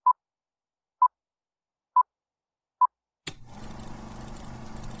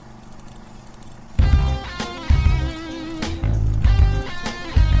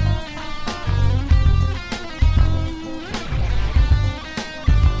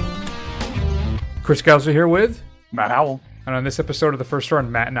Chris Gauser here with Matt Howell. And on this episode of The First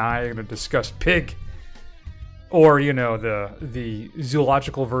Run, Matt and I are going to discuss Pig, or, you know, the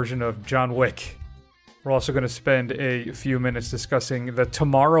zoological version of John Wick. We're also going to spend a few minutes discussing The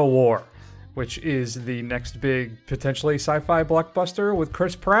Tomorrow War, which is the next big, potentially sci-fi blockbuster with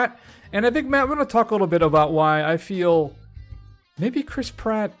Chris Pratt. And I think, Matt, we're going to talk a little bit about why I feel maybe Chris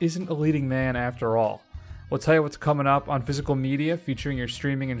Pratt isn't a leading man after all. We'll tell you what's coming up on physical media, featuring your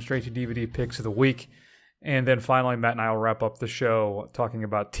streaming and straight-to-DVD picks of the week. And then finally, Matt and I will wrap up the show talking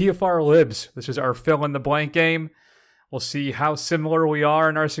about TFR Libs. This is our fill-in-the-blank game. We'll see how similar we are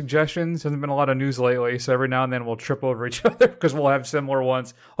in our suggestions. Hasn't been a lot of news lately, so every now and then we'll trip over each other because we'll have similar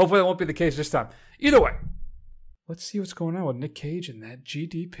ones. Hopefully that won't be the case this time. Either way, let's see what's going on with Nick Cage and that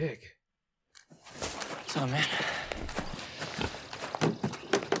GD Pig. What's up, man?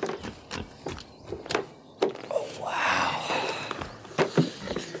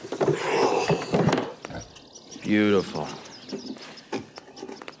 Beautiful.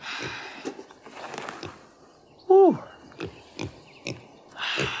 Woo. I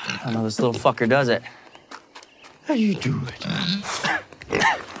don't know how this little fucker does it. How do you do it?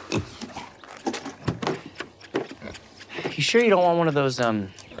 You sure you don't want one of those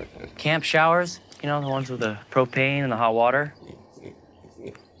camp showers? You know, the ones with the propane and the hot water?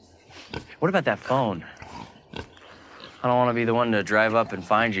 What about that phone? I don't want to be the one to drive up and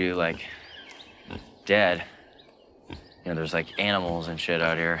find you, like, dead. You know, there's like animals and shit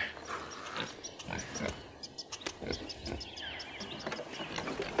out here.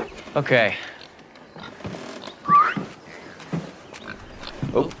 Okay.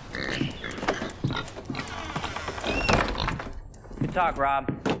 Oh. Good talk,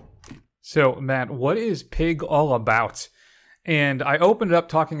 Rob. So, Matt, what is Pig all about? And I opened up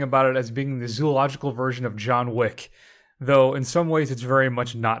talking about it as being the zoological version of John Wick, though in some ways it's very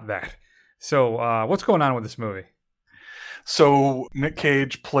much not that. So, what's going on with this movie? So Nick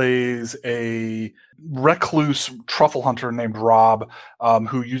Cage plays a recluse truffle hunter named Rob,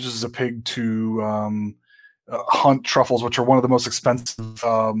 who uses a pig to hunt truffles, which are one of the most expensive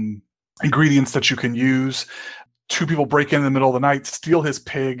ingredients that you can use. Two people break in the middle of the night, steal his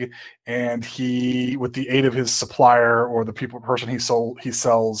pig, and he, with the aid of his supplier or the person he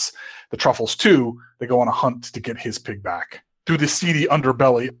sells the truffles to, they go on a hunt to get his pig back through the seedy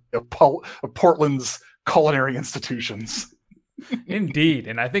underbelly of Portland's culinary institutions. Indeed.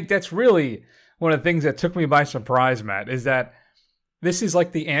 And I think that's really one of the things that took me by surprise, Matt, is that this is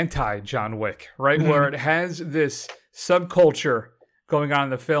like the anti-John Wick, right? Mm-hmm. Where it has this subculture going on in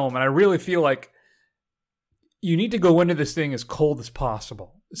the film. And I really feel like you need to go into this thing as cold as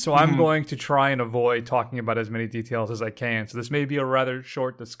possible. So I'm going to try and avoid talking about as many details as I can. So this may be a rather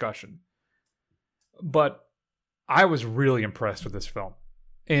short discussion. But I was really impressed with this film.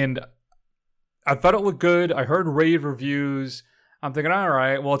 And I thought it looked good. I heard rave reviews. I'm thinking, all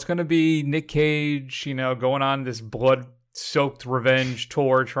right, well, it's going to be Nick Cage, you know, going on this blood-soaked revenge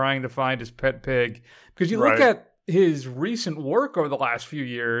tour, trying to find his pet pig. Because you look at his recent work over the last few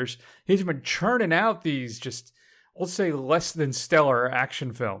years, he's been churning out these just, let's say, less than stellar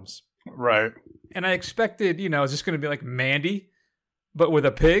action films. Right. And I expected, you know, is this going to be like Mandy, but with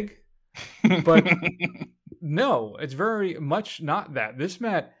a pig? But no, it's very much not that. This,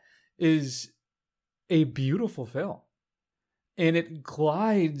 Matt, is a beautiful film. And it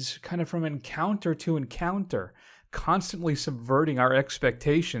glides kind of from encounter to encounter, constantly subverting our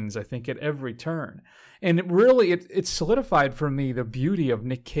expectations, I think, at every turn. And it solidified for me the beauty of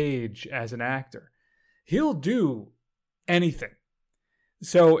Nick Cage as an actor. He'll do anything.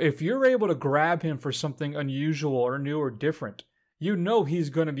 So if you're able to grab him for something unusual or new or different, you know he's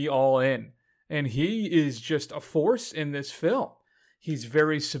going to be all in. And he is just a force in this film. He's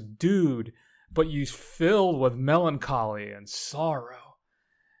very subdued, but he's filled with melancholy and sorrow.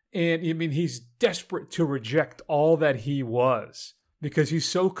 And I mean, he's desperate to reject all that he was because he's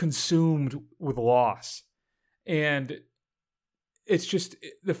so consumed with loss. And it's just,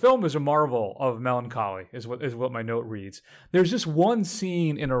 the film is a marvel of melancholy, is what my note reads. There's this one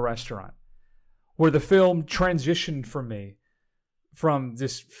scene in a restaurant where the film transitioned for me from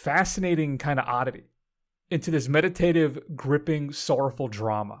this fascinating kind of oddity into this meditative, gripping, sorrowful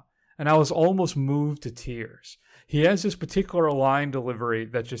drama. And I was almost moved to tears. He has this particular line delivery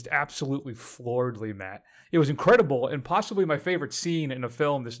that just absolutely floored me, Matt. It was incredible and possibly my favorite scene in a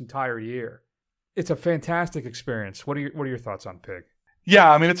film this entire year. It's a fantastic experience. What are your thoughts on Pig?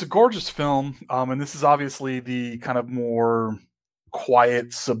 Yeah, I mean, it's a gorgeous film. And this is obviously the kind of more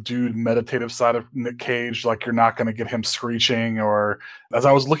quiet, subdued, meditative side of Nick Cage. Like, you're not going to get him screeching. Or as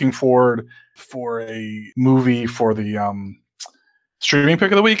I was looking forward for a movie for the Streaming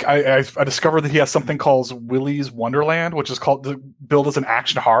pick of the week, I discovered that he has something called Willy's Wonderland, which is billed as an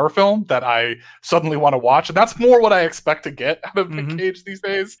action horror film that I suddenly want to watch. And that's more what I expect to get out of Nick Cage these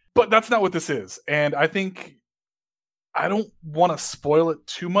days. But that's not what this is. And I think I don't want to spoil it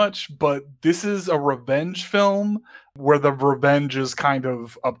too much, but this is a revenge film where the revenge is kind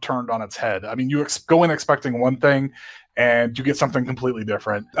of upturned on its head. I mean, you go in expecting one thing and you get something completely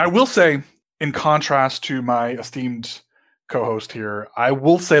different. I will say, in contrast to my esteemed co-host here, I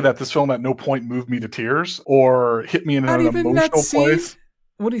will say that this film at no point moved me to tears or hit me in an emotional place.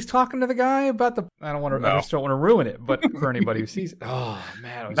 When he's talking to the guy about the, I just don't want to ruin it, but for anybody who sees it, oh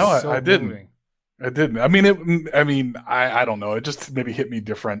man, I didn't. I didn't. I mean, I don't know. It just maybe hit me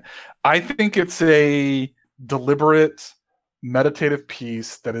different. I think it's a deliberate, meditative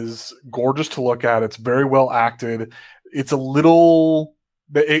piece that is gorgeous to look at. It's very well acted. It's a little.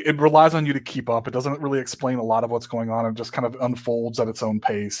 It relies on you to keep up. It doesn't really explain a lot of what's going on. It just kind of unfolds at its own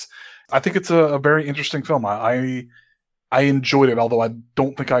pace. I think it's a very interesting film. I enjoyed it, although I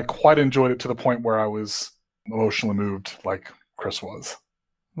don't think I quite enjoyed it to the point where I was emotionally moved like Chris was.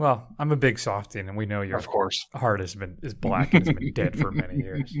 Well, I'm a big softie, and we know your heart is black and has been dead for many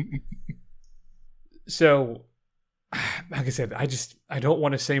years. So, like I said, I don't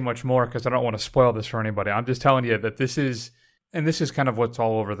want to say much more because I don't want to spoil this for anybody. I'm just telling you that this is kind of what's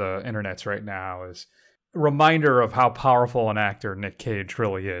all over the internets right now, is a reminder of how powerful an actor Nick Cage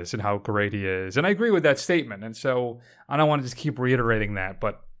really is and how great he is. And I agree with that statement. And so I don't want to just keep reiterating that,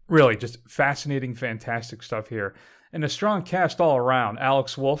 but really just fascinating, fantastic stuff here. And a strong cast all around.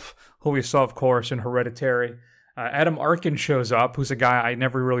 Alex Wolff, who we saw, of course, in Hereditary. Adam Arkin shows up, who's a guy I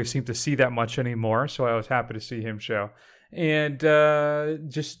never really seem to see that much anymore, so I was happy to see him show. And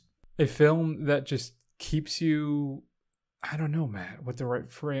just a film that just keeps you, I don't know, Matt, what the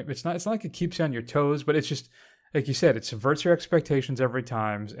right frame. It's not like it keeps you on your toes, but it's just, like you said, it subverts your expectations every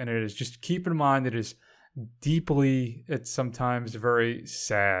time. And it is just, keep in mind, it's sometimes very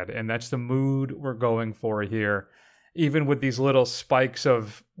sad. And that's the mood we're going for here. Even with these little spikes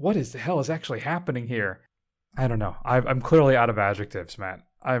of what is the hell is actually happening here? I don't know. I'm clearly out of adjectives, Matt.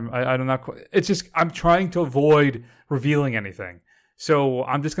 I'm not. It's just I'm trying to avoid revealing anything, so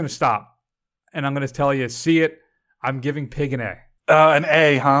I'm just going to stop, and I'm going to tell you, see it. I'm giving Pig an A. An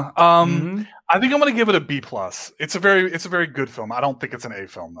A, huh? I think I'm going to give it a B plus. It's a very good film. I don't think it's an A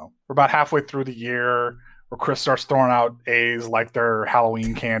film though. We're about halfway through the year where Chris starts throwing out A's like they're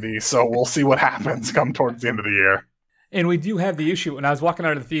Halloween candy. So we'll see what happens come towards the end of the year. And we do have the issue. When I was walking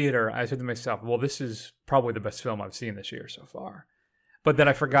out of the theater, I said to myself, well, this is probably the best film I've seen this year so far. But then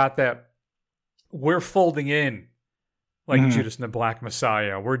I forgot that we're folding in like Judas and the Black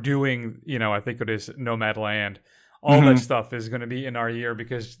Messiah. We're doing, I think it is Nomadland. All that stuff is going to be in our year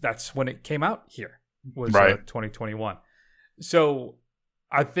because that's when it came out here, was 2021. So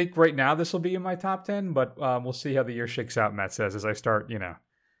I think right now this will be in my top 10, but we'll see how the year shakes out, Matt says, as I start,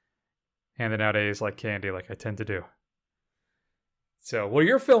 handing out A's like candy like I tend to do. So, will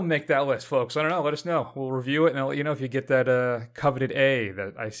your film make that list, folks? I don't know. Let us know. We'll review it, and I'll let you know if you get that coveted A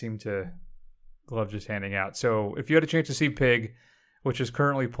that I seem to love just handing out. So, if you had a chance to see Pig, which is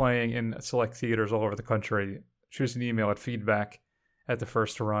currently playing in select theaters all over the country, shoot us an email at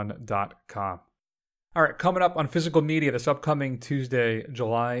feedback@thefirstrun.com. All right, coming up on physical media this upcoming Tuesday,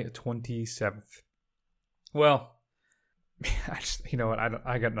 July 27th. Well, you know what?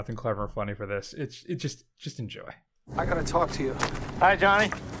 I got nothing clever or funny for this. It's just enjoy. I gotta talk to you. Hi, Johnny.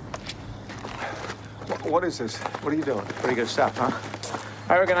 What is this? What are you doing? Pretty good stuff, huh?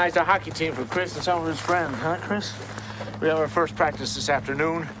 I organized a hockey team for Chris and some of his friends, huh, Chris? We have our first practice this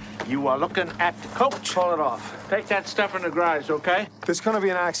afternoon. You are looking at the coach. Call it off. Take that stuff in the garage, okay? There's gonna be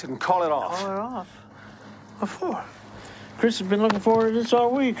an accident. Call it off. Call it off? What for? Chris has been looking forward to this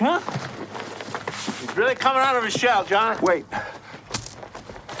all week, huh? He's really coming out of his shell, John. Wait.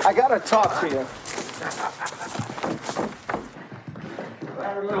 I gotta talk to you.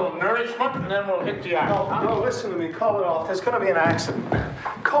 Have a little nourishment, and then we'll hit the ice. No, listen to me. Call it off. There's gonna be an accident.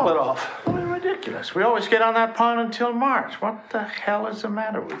 Call it off. Well, ridiculous. We always get on that pond until March. What the hell is the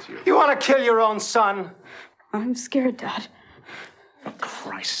matter with you? You want to kill your own son? I'm scared, Dad. For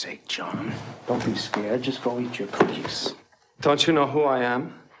Christ's sake, John. Don't be scared. Just go eat your cookies. Don't you know who I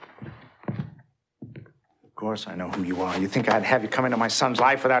am? Of course I know who you are. You think I'd have you come into my son's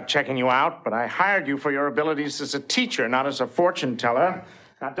life without checking you out? But I hired you for your abilities as a teacher, not as a fortune teller.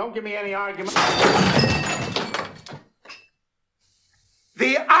 Now, don't give me any argument.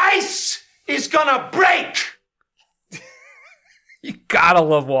 The ice is gonna break! You gotta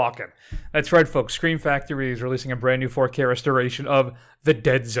love walking. That's right, folks. Scream Factory is releasing a brand new 4K restoration of The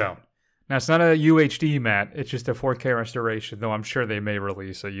Dead Zone. Now, it's not a UHD, Matt. It's just a 4K restoration, though I'm sure they may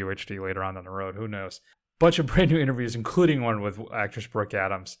release a UHD later on down the road. Who knows? Bunch of brand new interviews, including one with actress Brooke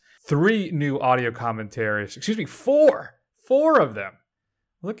Adams. 3 new audio commentaries. Excuse me, 4. 4 of them.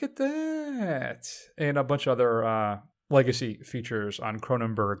 Look at that. And a bunch of other legacy features on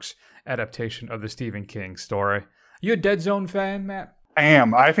Cronenberg's adaptation of the Stephen King story. You a Dead Zone fan, Matt? I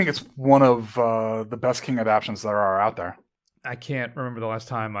am. I think it's one of the best King adaptations there are out there. I can't remember the last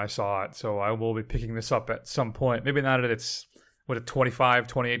time I saw it, so I will be picking this up at some point. Maybe not at its, what, a $25,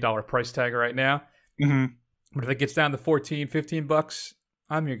 $28 price tag right now. Mm-hmm. But if it gets down to $14, $15,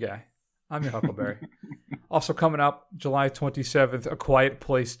 I'm your guy. I'm your Huckleberry. Also coming up, July 27th, A Quiet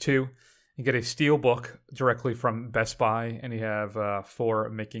Place 2. You get a steelbook directly from Best Buy, and you have 4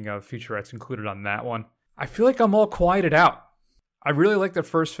 making of featurettes included on that one. I feel like I'm all quieted out. I really liked the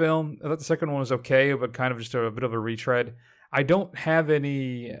first film. I thought the second one was okay, but kind of just a bit of a retread. I don't have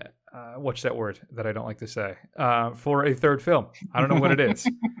any, what's that word that I don't like to say, for a third film. I don't know what it is.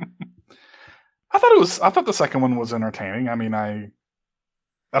 I thought the second one was entertaining. I mean, I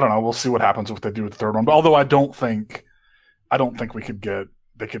don't know. We'll see what happens if they do the third one. But although I don't think they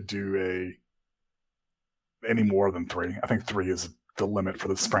could do any more than 3. I think 3 is the limit for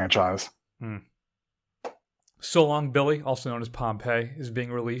this franchise. So Long Billy, also known as Pompeii, is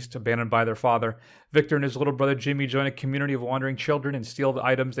being released, abandoned by their father. Victor and his little brother Jimmy join a community of wandering children and steal the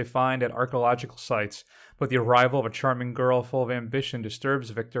items they find at archaeological sites. But the arrival of a charming girl full of ambition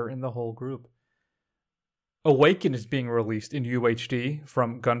disturbs Victor and the whole group. Awaken is being released in UHD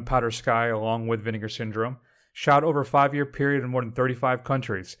from Gunpowder Sky along with Vinegar Syndrome. Shot over a 5-year period in more than 35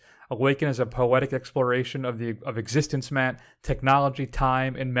 countries. Awaken is a poetic exploration of existence, Matt, technology,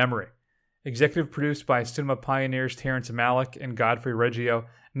 time, and memory. Executive produced by cinema pioneers Terrence Malick and Godfrey Reggio,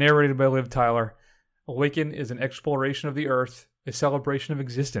 narrated by Liv Tyler. Awaken is an exploration of the Earth, a celebration of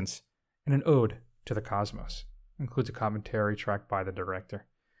existence, and an ode to the cosmos. Includes a commentary track by the director.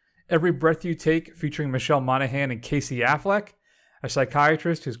 Every Breath You Take, featuring Michelle Monaghan and Casey Affleck. A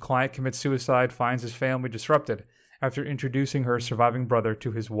psychiatrist whose client commits suicide finds his family disrupted after introducing her surviving brother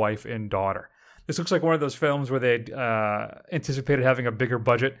to his wife and daughter. This looks like one of those films where they anticipated having a bigger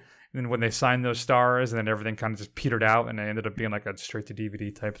budget, and then when they signed those stars, and then everything kind of just petered out, and it ended up being like a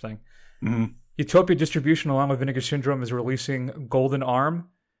straight-to-DVD type thing. Mm-hmm. Utopia Distribution, along with Vinegar Syndrome, is releasing Golden Arm.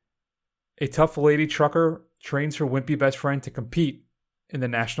 A tough lady trucker trains her wimpy best friend to compete in the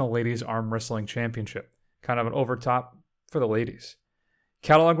National Ladies Arm Wrestling Championship. Kind of an overtop for the ladies.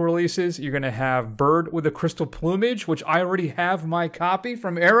 Catalog releases, you're going to have Bird with a Crystal Plumage, which I already have my copy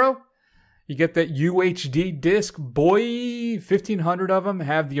from Arrow. You get that UHD disc. Boy, 1,500 of them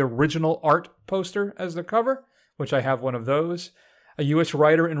have the original art poster as the cover, which I have one of those. A U.S.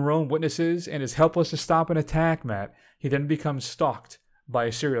 writer in Rome witnesses and is helpless to stop an attack, Matt. He then becomes stalked by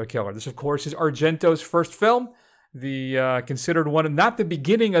a serial killer. This, of course, is Argento's first film. The considered one of, not the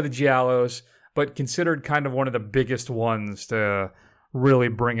beginning of the Giallos, but considered kind of one of the biggest ones to really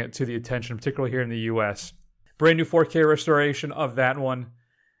bring it to the attention, particularly here in the U.S. Brand new 4K restoration of that one.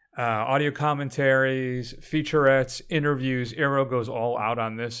 Audio commentaries, featurettes, interviews. Arrow goes all out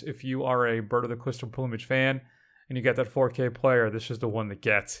on this. If you are a Bird of the Crystal Plumage fan and you get that 4K player, this is the one that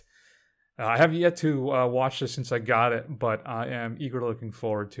gets. I haven't yet to watch this since I got it, but I am eagerly looking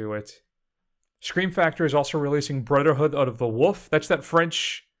forward to it. Scream Factory is also releasing Brotherhood of the Wolf. That's that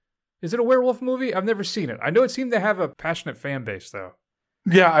French... Is it a werewolf movie? I've never seen it. I know it seemed to have a passionate fan base, though.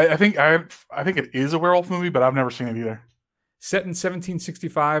 Yeah, I think it is a werewolf movie, but I've never seen it either. Set in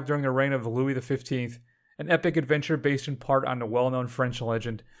 1765 during the reign of Louis XV, an epic adventure based in part on the well-known French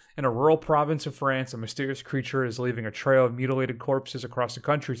legend. In a rural province of France, a mysterious creature is leaving a trail of mutilated corpses across the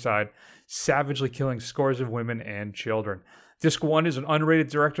countryside, savagely killing scores of women and children. Disc 1 is an unrated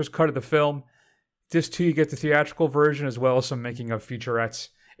director's cut of the film. Disc 2, you get the theatrical version as well as some making of featurettes.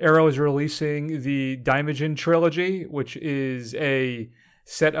 Arrow is releasing the Daimajin trilogy, which is a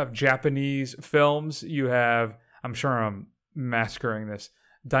set of Japanese films. You have, I'm sure I'm massacring this,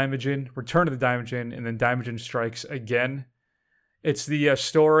 Daimajin, Return of the Daimajin, and then Daimajin Strikes Again. It's the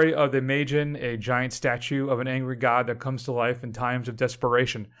story of the Meijin, a giant statue of an angry god that comes to life in times of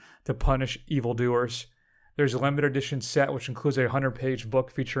desperation to punish evildoers. There's a limited edition set which includes a 100-page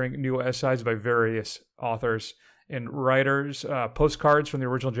book featuring new essays by various authors and writers, postcards from the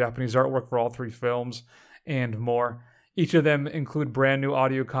original Japanese artwork for all 3 films, and more. Each of them include brand new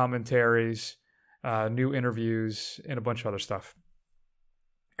audio commentaries, new interviews, and a bunch of other stuff.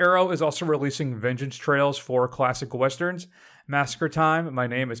 Arrow is also releasing Vengeance Trails for classic westerns, Massacre Time, My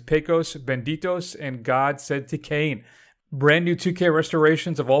Name is Pecos, Benditos, and God Said to Cain. Brand new 2K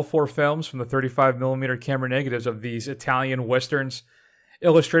restorations of all 4 films from the 35mm camera negatives of these Italian westerns.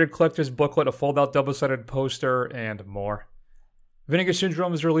 illustrated collector's booklet, a fold-out double-sided poster, and more. Vinegar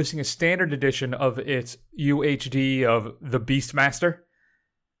Syndrome is releasing a standard edition of its UHD of The Beastmaster.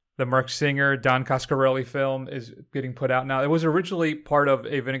 The Mark Singer, Don Coscarelli film is getting put out now. It was originally part of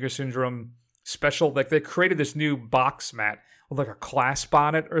a Vinegar Syndrome special. Like, they created this new box, Matt, with like a clasp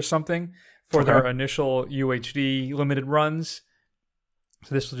on it or something for their initial UHD limited runs.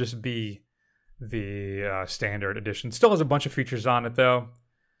 So this will just be the standard edition. Still has a bunch of features on it, though.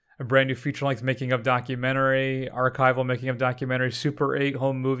 A brand new feature-length making-of documentary, archival making-of documentary, Super 8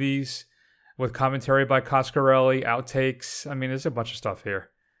 home movies with commentary by Coscarelli, outtakes. I mean, there's a bunch of stuff here.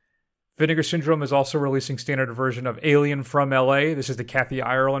 Vinegar Syndrome is also releasing standard version of Alien from LA. This is the Kathy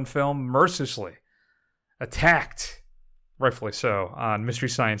Ireland film, mercilessly attacked, rightfully so, on Mystery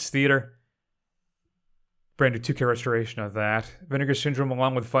Science Theater. Brand new 2K restoration of that. Vinegar Syndrome,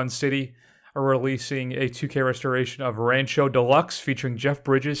 along with Fun City, are releasing a 2K restoration of Rancho Deluxe featuring Jeff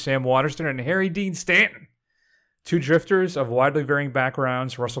Bridges, Sam Waterston, and Harry Dean Stanton. Two drifters of widely varying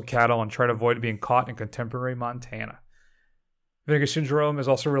backgrounds wrestle cattle and try to avoid being caught in contemporary Montana. Vinegar Syndrome is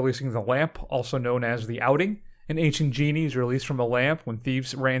also releasing The Lamp, also known as The Outing. An ancient genie is released from a lamp when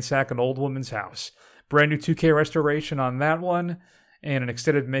thieves ransack an old woman's house. Brand new 2K restoration on that one, and an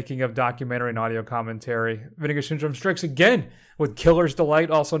extended making of documentary and audio commentary. Vinegar Syndrome strikes again with Killer's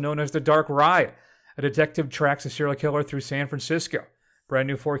Delight, also known as The Dark Ride. A detective tracks a serial killer through San Francisco. Brand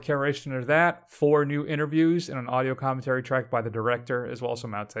new 4K restoration of that, 4 new interviews, and an audio commentary track by the director, as well as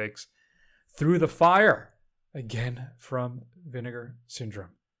some outtakes. Through the Fire, again from Vinegar Syndrome.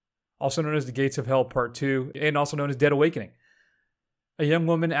 Also known as The Gates of Hell Part 2, and also known as Dead Awakening. A young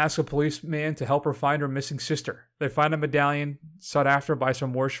woman asks a policeman to help her find her missing sister. They find a medallion sought after by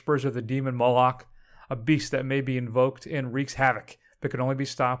some worshippers of the demon Moloch, a beast that may be invoked and wreaks havoc, but can only be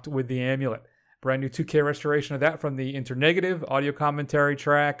stopped with the amulet. Brand new 2K restoration of that from the Internegative, audio commentary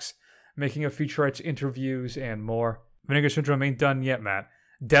tracks, making of featurettes, interviews, and more. Vinegar Syndrome ain't done yet, Matt.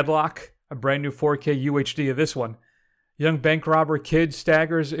 Deadlock, a brand new 4K UHD of this one. Young bank robber kid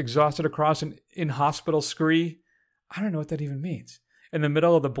staggers exhausted across an in-hospital scree. I don't know what that even means. In the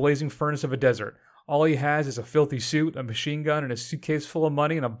middle of the blazing furnace of a desert. All he has is a filthy suit, a machine gun, and a suitcase full of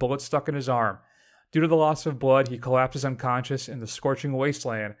money and a bullet stuck in his arm. Due to the loss of blood, he collapses unconscious in the scorching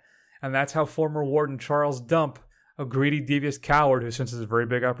wasteland, and that's how former Warden Charles Dump, a greedy, devious coward who senses a very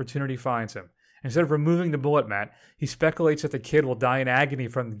big opportunity, finds him. Instead of removing the bullet, Matt, he speculates that the kid will die in agony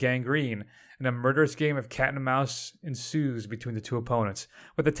from gangrene, and a murderous game of cat and mouse ensues between the two opponents.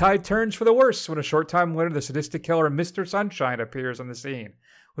 But the tide turns for the worse when a short time later the sadistic killer Mr. Sunshine appears on the scene.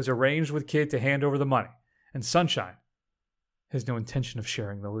 It was arranged with Kid to hand over the money, and Sunshine has no intention of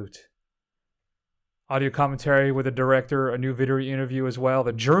sharing the loot. Audio commentary with the director, a new video interview as well,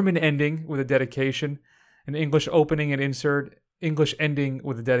 the German ending with a dedication, an English opening and insert, English ending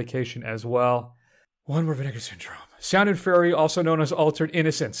with a dedication as well. One more Vinegar Syndrome. Sound and Fury, also known as Altered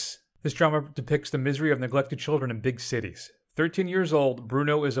Innocence. This drama depicts the misery of neglected children in big cities. 13 years old,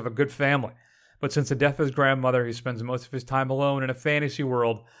 Bruno is of a good family, but since the death of his grandmother, he spends most of his time alone in a fantasy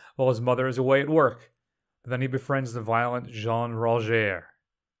world while his mother is away at work. But then he befriends the violent Jean Roger.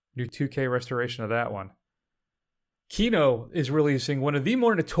 New 2K restoration of that one. Kino is releasing one of the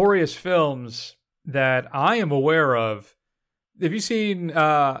more notorious films that I am aware of. Have you seen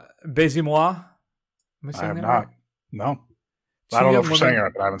Baise-moi? I have not. Right? No. I don't know if you're saying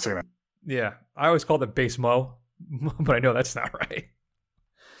it, but I haven't seen it. Yeah. I always called it Baise-mo, but I know that's not right.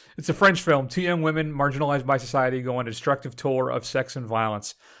 It's a French film. 2 young women marginalized by society go on a destructive tour of sex and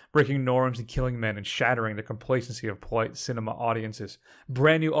violence, breaking norms and killing men and shattering the complacency of polite cinema audiences.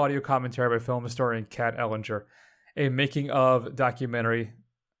 Brand new audio commentary by film historian Kat Ellinger. A making-of documentary,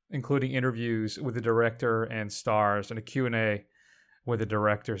 including interviews with the director and stars, and a Q&A with the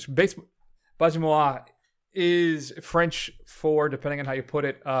directors. Baise-moi is French for, depending on how you put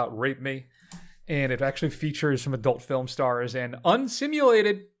it, rape me. And it actually features some adult film stars and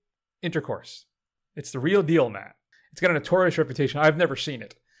unsimulated intercourse. It's the real deal, Matt. It's got a notorious reputation. I've never seen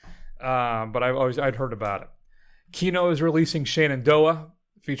it, but I'd heard about it. Kino is releasing Shenandoah,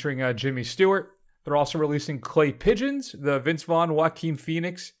 featuring Jimmy Stewart. They're also releasing Clay Pigeons, the Vince Vaughn, Joaquin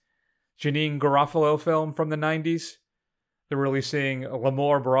Phoenix, Janine Garofalo film from the 90s. They're releasing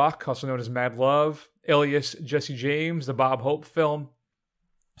L'Amour Brock, also known as Mad Love, Alias Jesse James, the Bob Hope film.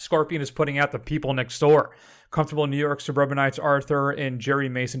 Scorpion is putting out The People Next Door. Comfortable New York suburbanites Arthur and Jerry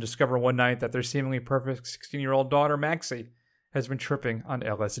Mason discover one night that their seemingly perfect 16-year-old daughter, Maxie, has been tripping on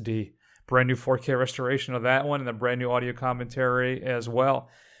LSD. Brand new 4K restoration of that one and a brand new audio commentary as well.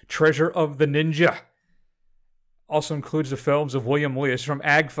 Treasure of the Ninja also includes the films of William Lee. It's from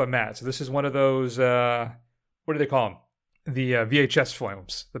AGFA, Matt. So this is one of those, what do they call them? the VHS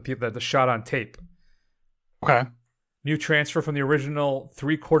films, the shot on tape. Okay. New transfer from the original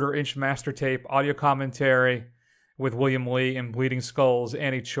 3/4-inch master tape, audio commentary with William Lee and Bleeding Skulls,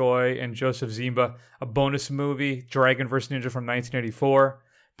 Annie Choi, and Joseph Zimba. A bonus movie, Dragon vs. Ninja from 1984,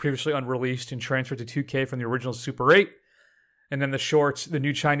 previously unreleased and transferred to 2K from the original Super 8. And then the shorts, The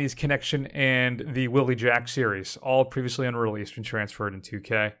New Chinese Connection, and the Willie Jack series, all previously unreleased and transferred in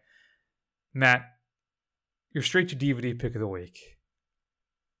 2K. Matt, your straight to DVD pick of the week.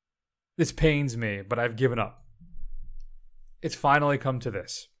 This pains me, but I've given up. It's finally come to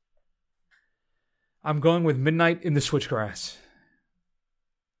this. I'm going with Midnight in the Switchgrass.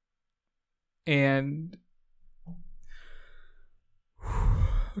 And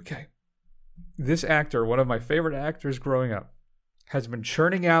okay. This actor, one of my favorite actors growing up, has been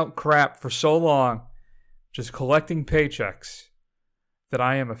churning out crap for so long, just collecting paychecks, that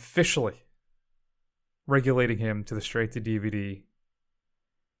I am officially regulating him to the straight to DVD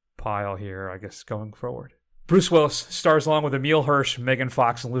pile here, I guess, going forward. Bruce Willis stars along with Emile Hirsch, Megan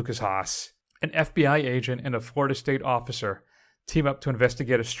Fox, and Lucas Haas. An FBI agent and a Florida state officer team up to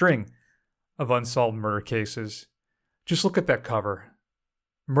investigate a string of unsolved murder cases. Just look at that cover.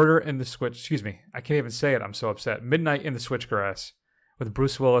 Murder in the Switch... Excuse me, I can't even say it, I'm so upset. Midnight in the Switchgrass, with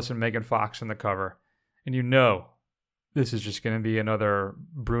Bruce Willis and Megan Fox on the cover. And you know this is just going to be another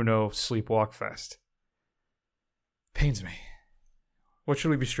Bruno sleepwalk fest. Pains me. What should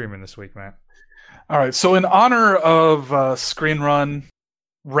we be streaming this week, Matt? All right, so in honor of Screen Run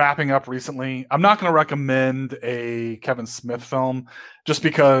wrapping up recently, I'm not going to recommend a Kevin Smith film just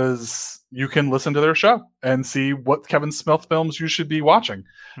because you can listen to their show and see what Kevin Smith films you should be watching.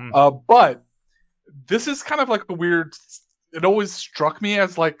 But this is kind of like a weird... It always struck me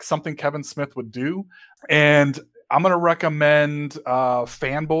as like something Kevin Smith would do. And I'm going to recommend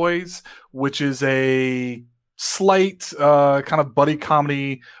Fanboys, which is a slight kind of buddy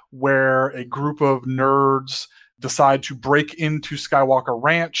comedy where a group of nerds decide to break into Skywalker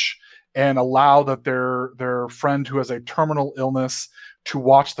Ranch and allow that their friend who has a terminal illness to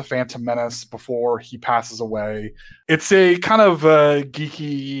watch The Phantom Menace before he passes away. It's a kind of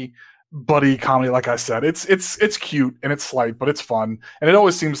geeky buddy comedy, like I said. It's cute and it's slight, but it's fun. And it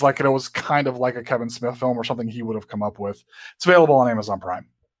always seems like it was kind of like a Kevin Smith film or something he would have come up with. It's available on Amazon Prime.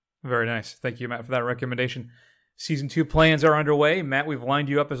 Very nice. Thank you, Matt, for that recommendation. Season 2 plans are underway. Matt, we've lined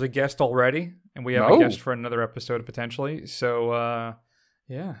you up as a guest already, and we have a guest for another episode potentially. So,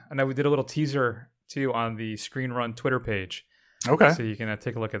 yeah. I know we did a little teaser, too, on the Screen Run Twitter page. Okay. So you can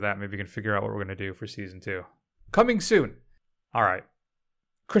take a look at that. Maybe you can figure out what we're going to do for Season 2. Coming soon. All right.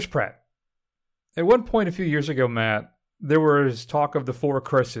 Chris Pratt. At one point a few years ago, Matt, there was talk of the 4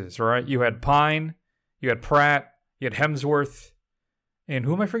 Chris's, right? You had Pine, you had Pratt, you had Hemsworth, and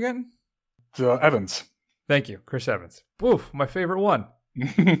who am I forgetting? Evans. Thank you, Chris Evans. Oof, my favorite one.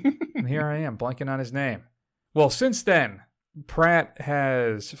 And here I am, blanking on his name. Well, since then, Pratt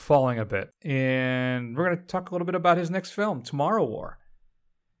has fallen a bit. And we're going to talk a little bit about his next film, Tomorrow War.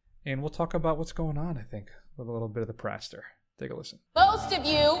 And we'll talk about what's going on, I think, with a little bit of the Praster. Take a listen. Most of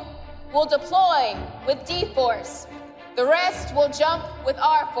you will deploy with D-Force. The rest will jump with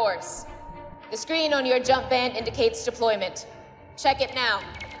R-Force. The screen on your jump band indicates deployment. Check it now.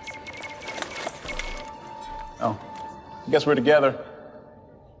 Oh, I guess we're together.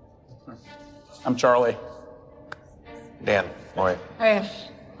 I'm Charlie. Dan, Roy. I am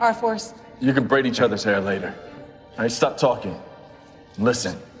R-Force. You can braid each other's hair later. All right, stop talking.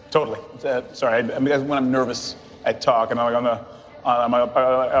 Listen. Totally. Sorry, I mean, when I'm nervous, I talk, and I'm like on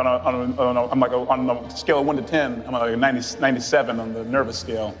a scale of 1 to 10, I'm like a 97 on the nervous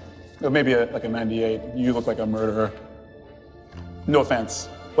scale. Or maybe like a 98. You look like a murderer. No offense.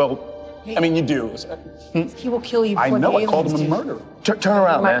 Well, I mean, you do. He will kill you. I know. I called him a murderer. Turn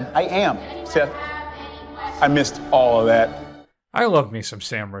around, man. I am. Seth, I missed all of that. I love me some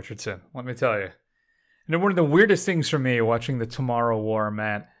Sam Richardson, let me tell you. And one of the weirdest things for me watching the Tomorrow War,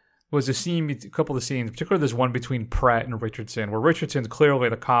 Matt, was a couple of scenes, particularly there's one between Pratt and Richardson, where Richardson's clearly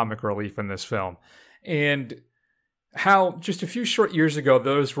the comic relief in this film. And how just a few short years ago,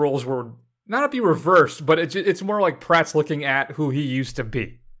 those roles were not to be reversed, but it's more like Pratt's looking at who he used to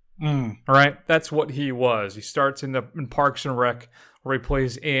be. All right, that's what he was. He starts in Parks and Rec, where he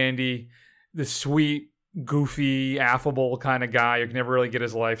plays Andy, the sweet, goofy, affable kind of guy who can never really get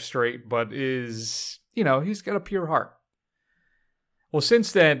his life straight, but is, he's got a pure heart. Well,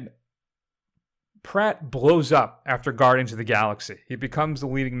 since then, Pratt blows up after Guardians of the Galaxy. He becomes the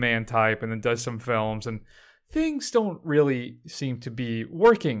leading man type and then does some films, and things don't really seem to be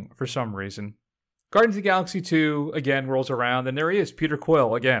working for some reason. Guardians of the Galaxy 2, again, rolls around, and there he is, Peter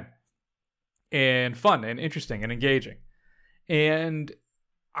Quill, again. And fun and interesting and engaging. And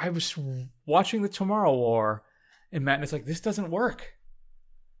I was watching the Tomorrow War, and Matt is like, this doesn't work.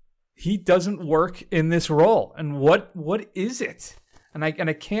 He doesn't work in this role. And what is it? And I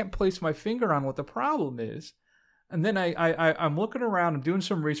can't place my finger on what the problem is. And then I'm looking around, I'm doing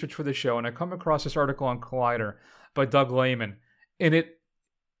some research for the show, and I come across this article on Collider by Doug Lehman, and it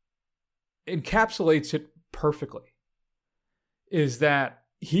encapsulates it perfectly. Is that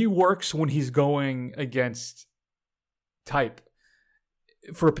he works when he's going against type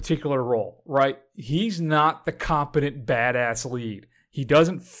for a particular role, right? He's not the competent badass lead. He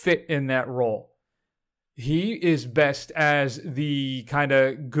doesn't fit in that role. He is best as the kind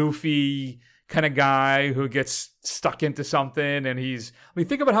of goofy kind of guy who gets stuck into something, and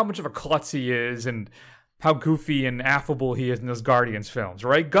think about how much of a klutz he is and how goofy and affable he is in those Guardians films,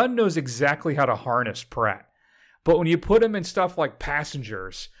 right? Gunn knows exactly how to harness Pratt. But when you put him in stuff like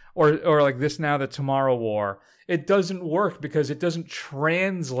Passengers or like this now, the Tomorrow War, it doesn't work because it doesn't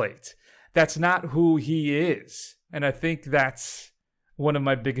translate. That's not who he is. And I think that's one of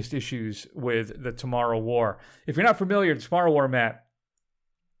my biggest issues with the Tomorrow War. If you're not familiar, the Tomorrow War, Matt,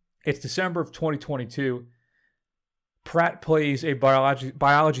 it's December of 2022. Pratt plays a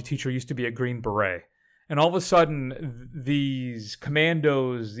biology teacher who used to be a Green Beret. And all of a sudden, these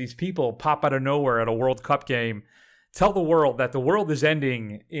commandos, these people pop out of nowhere at a World Cup game, tell the world that the world is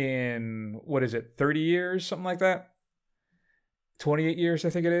ending in, 30 years? Something like that? 28 years, I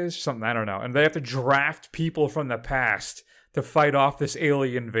think it is? Something, I don't know. And they have to draft people from the past to fight off this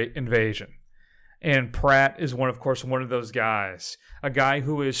alien invasion. And Pratt is one of those guys. A guy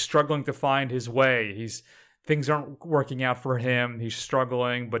who is struggling to find his way. Things aren't working out for him. He's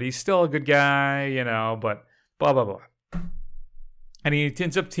struggling, but he's still a good guy, but blah, blah, blah. And he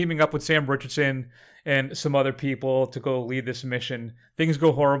ends up teaming up with Sam Richardson and some other people to go lead this mission. Things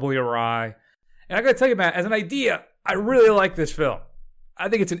go horribly awry. And I got to tell you, Matt, as an idea, I really like this film. I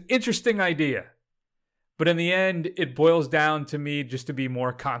think it's an interesting idea. But in the end, it boils down to me just to be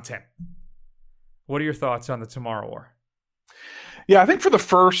more content. What are your thoughts on the Tomorrow War? Yeah, I think for the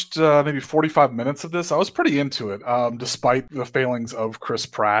first maybe 45 minutes of this, I was pretty into it, despite the failings of Chris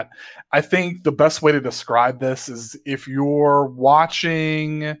Pratt. I think the best way to describe this is if you're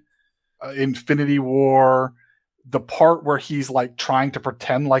watching Infinity War, the part where he's like trying to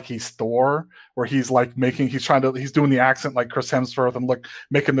pretend like he's Thor, where he's like he's doing the accent like Chris Hemsworth and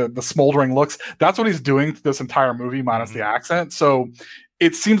making the smoldering looks. That's what he's doing this entire movie, minus the accent. So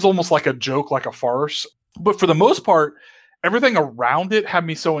it seems almost like a joke, like a farce. But for the most part, everything around it had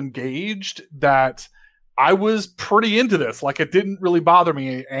me so engaged that I was pretty into this. Like, it didn't really bother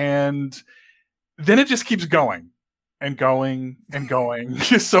me. And then it just keeps going and going and going.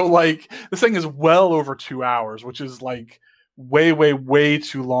 So, like, this thing is well over 2 hours, which is, like, way, way, way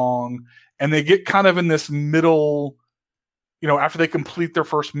too long. And they get kind of in this middle, after they complete their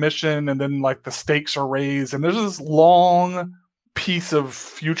first mission, and then, like, the stakes are raised. And there's this long piece of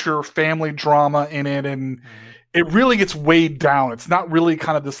future family drama in it. And it really gets weighed down. It's not really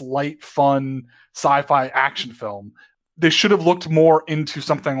kind of this light, fun sci-fi action film. They should have looked more into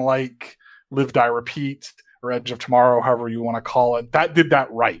something like Live, Die, Repeat or Edge of Tomorrow, however you want to call it. That did that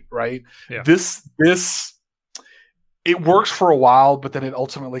right? Yeah. This it works for a while, but then it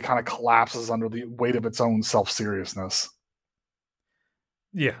ultimately kind of collapses under the weight of its own self-seriousness.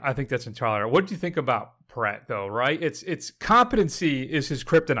 Yeah, I think that's entirely right. What do you think about Pratt, though, right? It's competency is his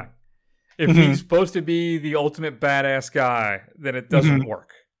kryptonite. If he's supposed to be the ultimate badass guy, then it doesn't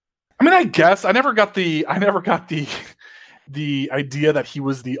work. I mean, I guess I never got the idea that he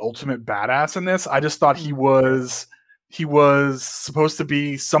was the ultimate badass in this. I just thought he was supposed to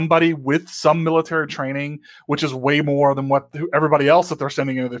be somebody with some military training, which is way more than what everybody else that they're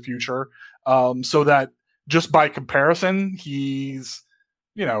sending into the future. So that just by comparison, he's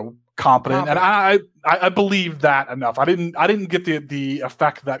competent. And I believe that enough. I didn't get the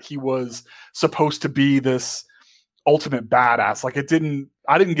effect that he was supposed to be this ultimate badass. Like, I didn't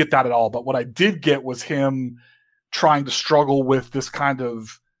get that at all. But what I did get was him trying to struggle with this kind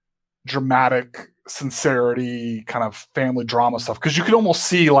of dramatic sincerity, kind of family drama stuff. Because you could almost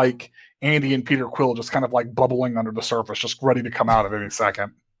see like Andy and Peter Quill just kind of like bubbling under the surface, just ready to come out at any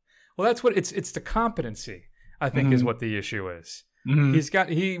second. Well, that's what it's the competency, I think, is what the issue is.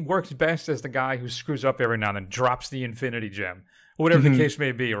 He works best as the guy who screws up every now and then, drops the Infinity Gem, or whatever the case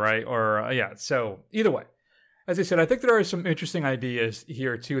may be, right? Or so either way, as I said, I think there are some interesting ideas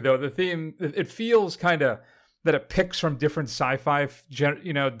here too. Though the theme, it feels kind of that it picks from different sci-fi,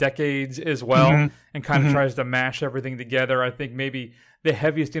 decades as well, and kind of tries to mash everything together. I think maybe the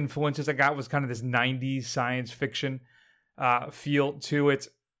heaviest influences I got was kind of this '90s science fiction feel to it,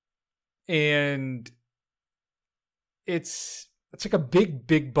 and it's like a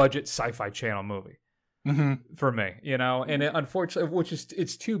big budget sci-fi channel movie for me, you know. And unfortunately,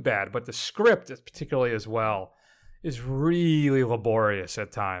 it's too bad. But the script, particularly as well, is really laborious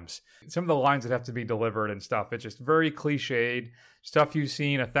at times. Some of the lines that have to be delivered and stuff, it's just very cliched stuff you've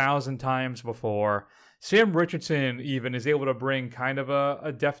seen 1,000 times before. Sam Richardson even is able to bring kind of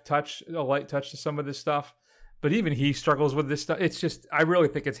a deft touch, a light touch to some of this stuff. But even he struggles with this stuff. It's just, I really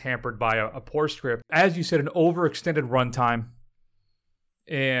think it's hampered by a poor script. As you said, an overextended runtime.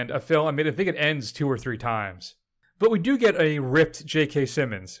 And a film, I mean, I think it ends 2 or 3 times. But we do get a ripped J.K.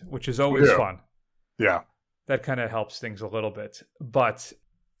 Simmons, which is always fun. Yeah. That kind of helps things a little bit. But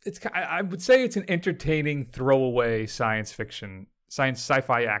I would say it's an entertaining throwaway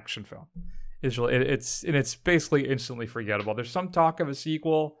sci-fi action film. It's basically instantly forgettable. There's some talk of a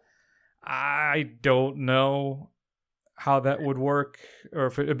sequel. I don't know how that would work, or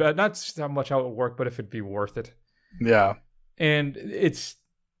if it, not so much how it would work, but if it'd be worth it. Yeah. And it's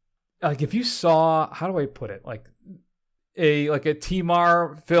like, if you saw, how do I put it? Like a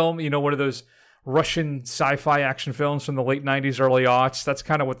Timar film, you know, one of those Russian sci-fi action films from the late 90s, early aughts. That's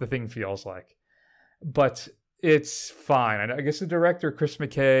kind of what the thing feels like. But it's fine. I guess the director, Chris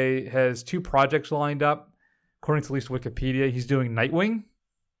McKay, has 2 projects lined up. According to at least Wikipedia, he's doing Nightwing,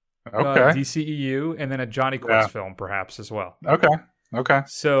 DCEU, and then a Johnny Quest film, perhaps, as well. Okay.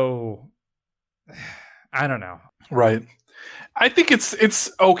 So, I don't know. Right. I think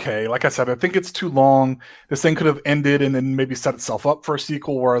it's okay. Like I said, I think it's too long. This thing could have ended and then maybe set itself up for a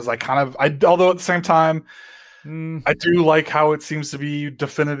sequel. Whereas although at the same time, I do like how it seems to be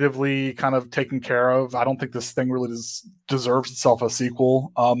definitively kind of taken care of. I don't think this thing really deserves itself a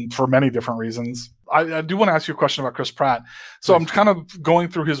sequel for many different reasons. I do want to ask you a question about Chris Pratt. So I'm kind of going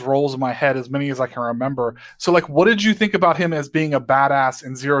through his roles in my head, as many as I can remember. So like, what did you think about him as being a badass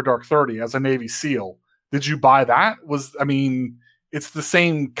in Zero Dark 30 as a Navy SEAL? Did you buy that? It's the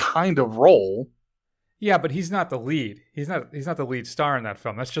same kind of role. Yeah, but he's not the lead. He's not the lead star in that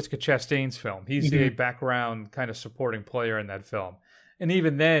film. That's Jessica Chastain's film. He's a background kind of supporting player in that film. And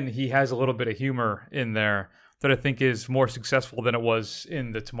even then, he has a little bit of humor in there that I think is more successful than it was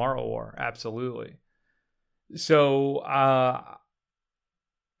in the Tomorrow War. Absolutely. So I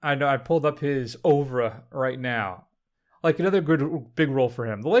know I pulled up his oeuvre right now. Like, another good big role for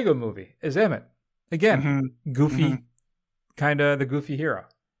him, the Lego Movie, is Emmett. Again, goofy, kind of the goofy hero.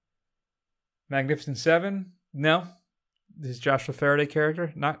 Magnificent Seven, no. His Joshua Faraday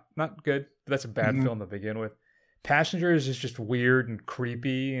character, not good. But that's a bad film to begin with. Passengers is just weird and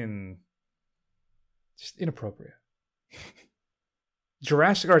creepy and just inappropriate.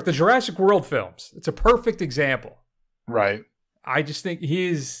 The Jurassic World films, it's a perfect example. Right. I just think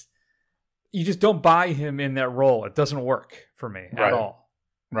you just don't buy him in that role. It doesn't work for me at all.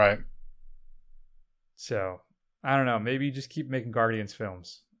 Right. So, I don't know. Maybe you just keep making Guardians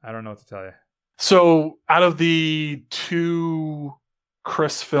films. I don't know what to tell you. So, out of the 2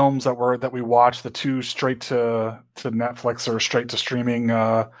 Chris films that we watched, the 2 straight to Netflix or straight to streaming,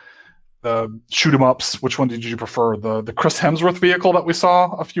 the shoot 'em ups, which one did you prefer? The Chris Hemsworth vehicle that we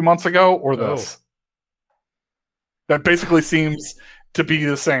saw a few months ago, or this? That basically seems to be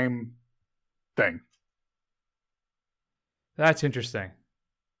the same thing. That's interesting.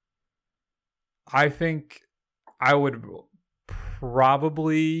 I think I would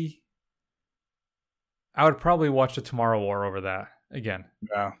probably watch the Tomorrow War over that again.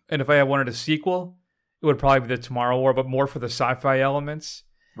 Yeah. And if I wanted a sequel, it would probably be the Tomorrow War, but more for the sci-fi elements.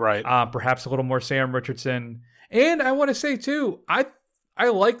 Right. Perhaps a little more Sam Richardson. And I want to say too, I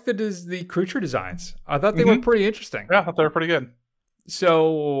like the creature designs. I thought they were pretty interesting. Yeah, I thought they were pretty good.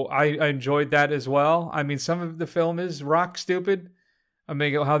 So I enjoyed that as well. I mean, some of the film is rock stupid. I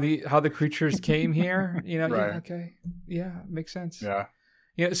mean, how the creatures came here, you know, right. Yeah, okay. Yeah, makes sense. Yeah.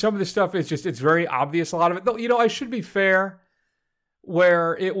 You know, some of the stuff is just, it's very obvious, a lot of it. Though, you know, I should be fair,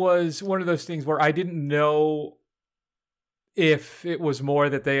 where it was one of those things where I didn't know if it was more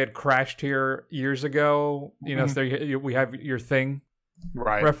that they had crashed here years ago, you know, so we have your thing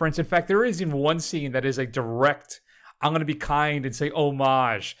reference. In fact, there is even one scene that is a direct, I'm going to be kind and say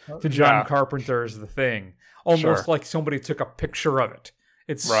homage to John Carpenter's The Thing. Almost like somebody took a picture of it.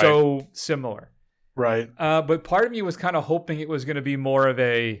 It's so similar. Right. But part of me was kind of hoping it was going to be more of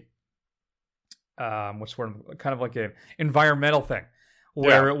a, kind of like an environmental thing,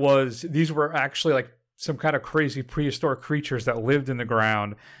 where it was, these were actually like some kind of crazy prehistoric creatures that lived in the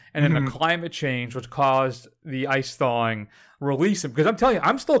ground. And then the climate change, which caused the ice thawing, release them. Because I'm telling you,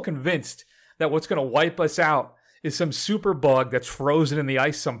 I'm still convinced that what's going to wipe us out is some super bug that's frozen in the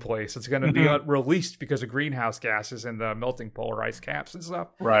ice someplace. It's going to be released because of greenhouse gases and the melting polar ice caps and stuff.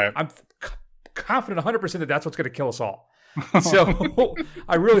 Right. I'm confident 100% that that's what's going to kill us all. So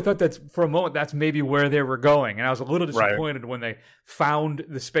I really thought that for a moment that's maybe where they were going, and I was a little disappointed when they found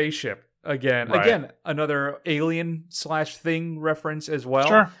the spaceship again. Right. Again, another alien / thing reference as well.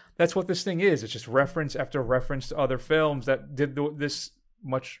 Sure. That's what this thing is. It's just reference after reference to other films that did this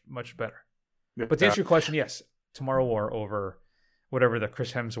much better. Yeah. But to answer your question, yes, Tomorrow War over whatever the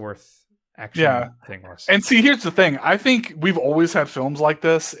Chris Hemsworth action thing was. And see, here's the thing. I think we've always had films like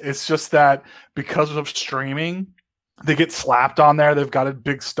this. It's just that because of streaming, they get slapped on there. They've got a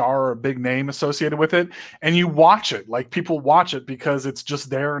big star or a big name associated with it. And you watch it. Like, people watch it because it's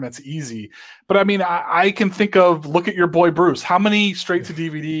just there and it's easy. But I mean, I can think of, look at your boy Bruce. How many straight to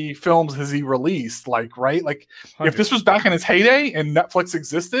DVD films has he released? Like, right? Like, if this was back in its heyday and Netflix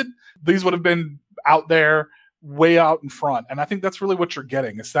existed, these would have been out there, way out in front. And I think that's really what you're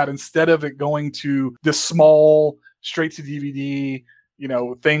getting. It's that instead of it going to this small straight to DVD,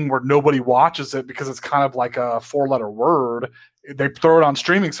 thing where nobody watches it because it's kind of like a 4-letter word, they throw it on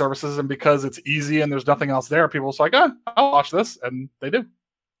streaming services, and because it's easy and there's nothing else there, people are like, I'll watch this, and they do.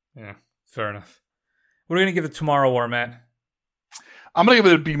 Yeah, fair enough. What are we going to give it Tomorrow War, Matt? I'm going to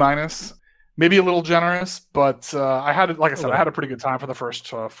give it a B-. Maybe a little generous, but I had a pretty good time for the first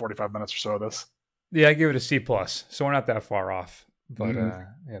 45 minutes or so of this. Yeah, I give it a C+, so we're not that far off. But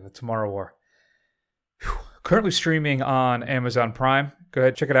the Tomorrow War. Whew. Currently streaming on Amazon Prime. Go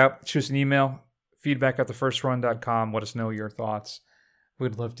ahead, check it out. Shoot us an email, feedback@thefirstrun.com. Let us know your thoughts.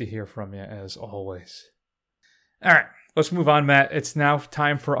 We'd love to hear from you, as always. All right, let's move on, Matt. It's now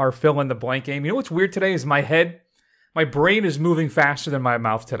time for our fill-in-the-blank game. You know what's weird today is my brain is moving faster than my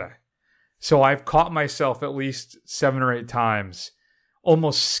mouth today. So I've caught myself at least 7 or 8 times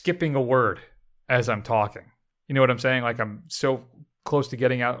almost skipping a word as I'm talking. You know what I'm saying? Like, I'm so close to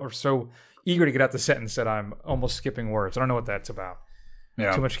getting out, or so eager to get out the sentence that I'm almost skipping words. I don't know what that's about.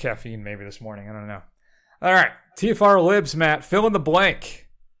 Yeah. Too much caffeine maybe this morning. I don't know. All right. TFR Libs, Matt. Fill in the blank.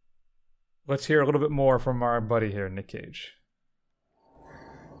 Let's hear a little bit more from our buddy here, Nick Cage.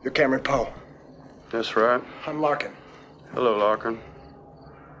 You're Cameron Poe. That's right. I'm Larkin. Hello, Larkin.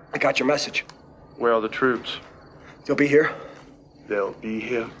 I got your message. Where are the troops? You'll be here? They'll be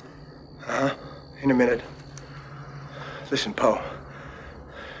here. Uh-huh. In a minute. Listen, Poe.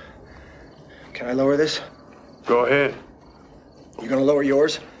 Can I lower this? Go ahead. You gonna lower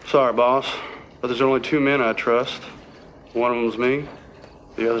yours? Sorry, boss, but there's only 2 men I trust. One of them's me,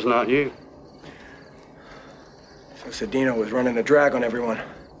 the other's not you. So Cedino was running a drag on everyone.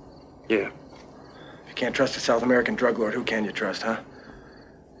 Yeah. If you can't trust a South American drug lord, who can you trust, huh?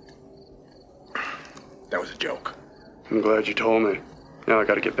 That was a joke. I'm glad you told me. Now I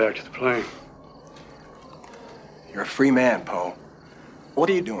gotta get back to the plane. You're a free man, Poe. What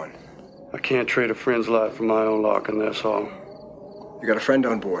are you doing? I can't trade a friend's life for my own, Larkin, that's all. You got a friend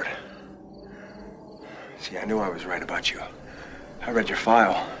on board. See, I knew I was right about you. I read your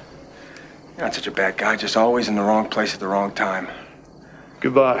file. You're not such a bad guy, just always in the wrong place at the wrong time.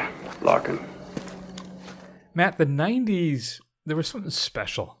 Goodbye, Larkin. Matt, the 90s, there was something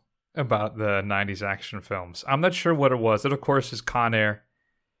special about the 90s action films. I'm not sure what it was. It, of course, is Con Air.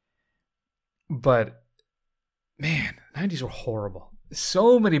 But, man, the 90s were horrible.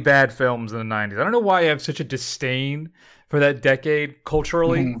 So many bad films in the 90s. I don't know why I have such a disdain for that decade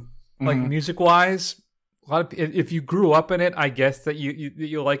culturally, like music-wise. A lot of, if you grew up in it, I guess that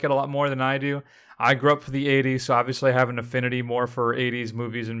you like it a lot more than I do. I grew up for the 80s, so obviously I have an affinity more for 80s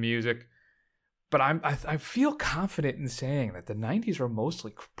movies and music. But I feel confident in saying that the 90s were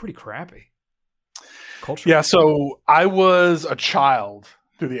mostly pretty crappy. Culturally. Yeah, so I was a child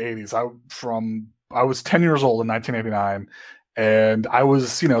through the 80s. I was 10 years old in 1989. And I was,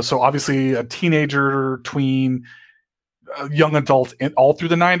 so obviously a teenager, tween, young adult all through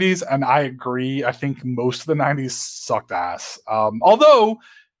the 90s. And I agree. I think most of the 90s sucked ass. Although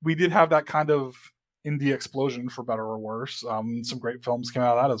we did have that kind of indie explosion, for better or worse. Some great films came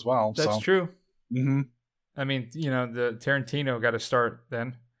out of that as well. That's true. Mm-hmm. I mean, the Tarantino got to start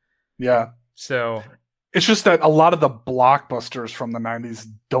then. Yeah. So it's just that a lot of the blockbusters from the 90s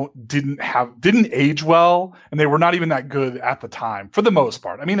didn't age well, and they were not even that good at the time for the most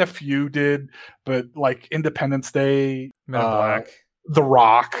part. I mean, a few did, but like Independence Day, Men in Black, The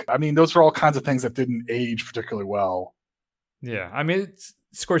Rock. I mean, those are all kinds of things that didn't age particularly well. Yeah, I mean, it's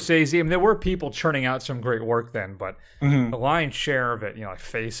Scorsese. I mean, there were people churning out some great work then, but the lion's share of it, like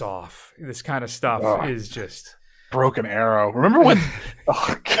Face Off, this kind of stuff is just Broken Arrow. Remember when?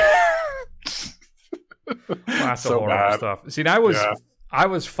 That's so horrible bad stuff. See, I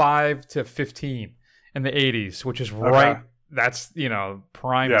was 5 to 15 in the 80s, which is right. That's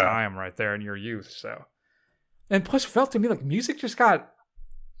prime time right there in your youth. So, and plus, it felt to me like music just got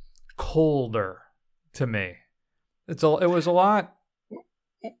colder to me. It was a lot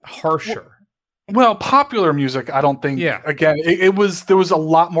harsher. Well, popular music, I don't think. Yeah. Again, there was a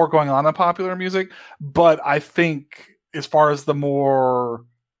lot more going on in popular music, but I think as far as the more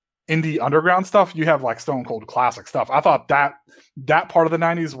indie underground stuff, you have like Stone Cold classic stuff. I thought that part of the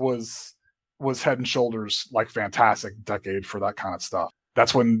 '90s was head and shoulders like fantastic decade for that kind of stuff.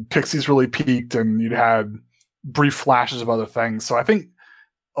 That's when Pixies really peaked, and you'd had brief flashes of other things. So I think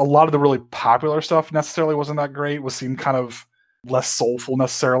a lot of the really popular stuff necessarily wasn't that great. Seemed kind of less soulful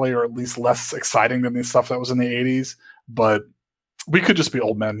necessarily, or at least less exciting than the stuff that was in the '80s. But we could just be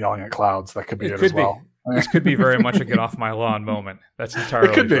old men yelling at clouds. That could be it as well. This could be very much a get off my lawn moment. That's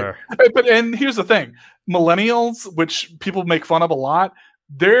entirely fair. And here's the thing: millennials, which people make fun of a lot,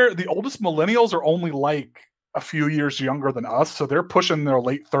 the oldest millennials are only like a few years younger than us, so they're pushing their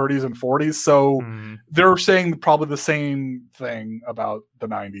late 30s and 40s. So they're saying probably the same thing about the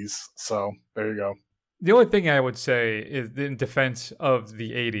 90s. So there you go. The only thing I would say is in defense of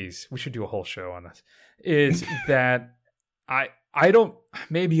the 80s, we should do a whole show on this, is that I don't,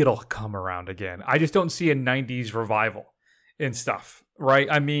 maybe it'll come around again. I just don't see a 90s revival in stuff, right?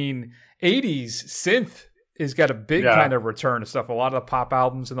 I mean, 80s synth has got a big kind of return to stuff. A lot of the pop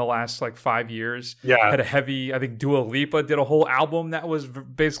albums in the last like 5 years had a heavy, I think Dua Lipa did a whole album that was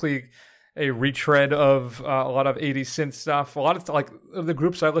basically a retread of a lot of 80s synth stuff. A lot of like the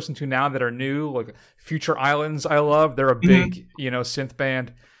groups I listen to now that are new, like Future Islands, I love. They're a big, synth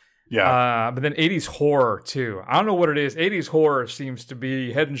band. Yeah. But then 80s horror too. I don't know what it is. 80s horror seems to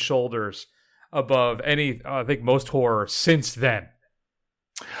be head and shoulders above I think most horror since then.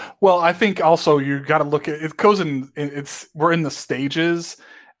 Well, I think also you got to look at it. Goes we're in the stages.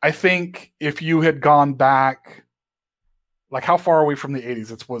 I think if you had gone back, like how far away from the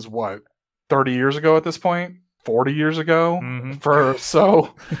 80s? It was what, 30 years ago at this point, 40 years ago.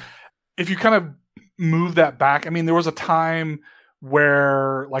 So if you kind of move that back, I mean, there was a time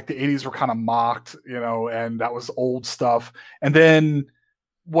where like the 80s were kind of mocked, and that was old stuff. And then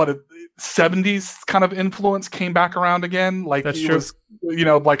 70s kind of influence came back around again. Like that's it true. Was,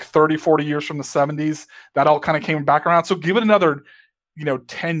 like 30, 40 years from the 70s, that all kind of came back around. So give it another,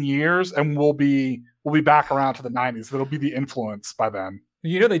 10 years and we'll be back around to the 90s. It'll be the influence by then.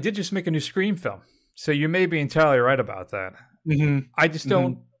 They did just make a new Scream film. So you may be entirely right about that. I just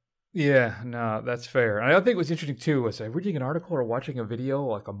don't. Yeah, no, that's fair. And I think what's interesting too was reading an article or watching a video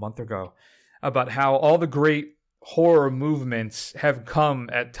like a month ago about how all the great horror movements have come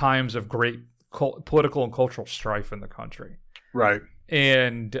at times of great political and cultural strife in the country. Right.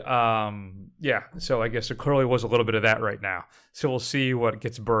 And so I guess there clearly was a little bit of that right now. So we'll see what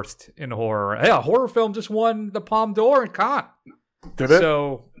gets birthed in horror. Yeah, a horror film just won the Palme d'Or in Cannes. Did it?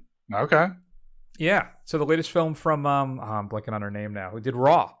 So okay. Yeah. So the latest film from I'm blanking on her name now, who did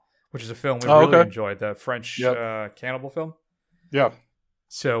Raw, which is a film we really enjoyed, the French cannibal film. Yeah.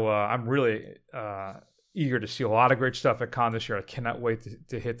 So I'm really eager to see a lot of great stuff at Cannes this year. I cannot wait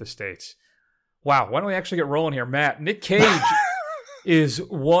to hit the States. Wow, why don't we actually get rolling here, Matt? Nick Cage is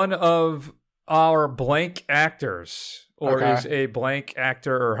one of our blank actors, or is a blank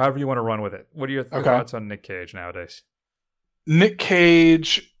actor, or however you want to run with it. What are your thoughts on Nick Cage nowadays? Nick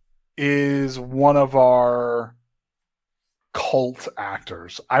Cage is one of our cult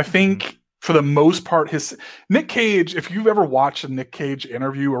actors. I think for the most part, Nick Cage, if you've ever watched a Nick Cage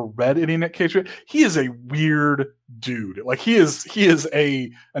interview or read any Nick Cage, he is a weird dude. Like he is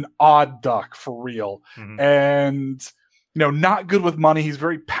an odd duck for real. And not good with money. He's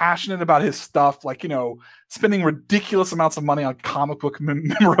very passionate about his stuff, like, spending ridiculous amounts of money on comic book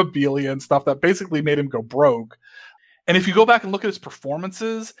memorabilia and stuff that basically made him go broke. And if you go back and look at his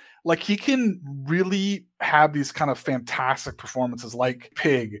performances, like he can really have these kind of fantastic performances like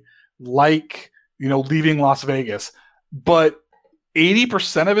Pig, like, Leaving Las Vegas. But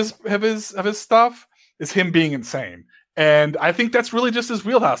 80% of his stuff is him being insane. And I think that's really just his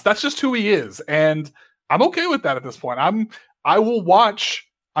wheelhouse. That's just who he is. And I'm okay with that at this point. I'm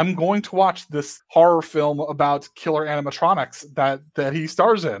going to watch this horror film about killer animatronics that he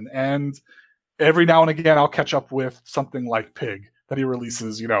stars in. And every now and again, I'll catch up with something like Pig that he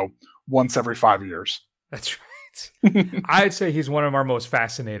releases, once every 5 years. That's right. I'd say he's one of our most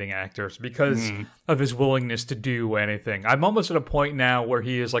fascinating actors because of his willingness to do anything. I'm almost at a point now where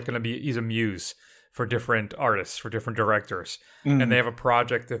he is he's a muse for different artists, for different directors. And they have a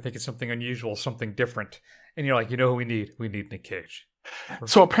project, they think it's something unusual, something different. And you're like, who we need? We need Nick Cage.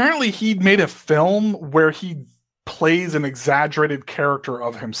 So apparently he made a film where he plays an exaggerated character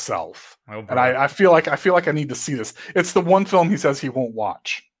of himself. And I feel like I need to see this. It's the one film he says he won't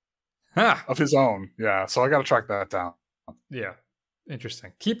watch of his own. Yeah. So I got to track that down. Yeah.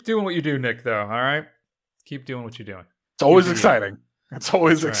 Interesting. Keep doing what you do, Nick, though. All right? Keep doing what you're doing. It's always exciting. It's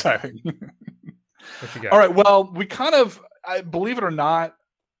always exciting. What you got? All right. Well, we kind of, believe it or not,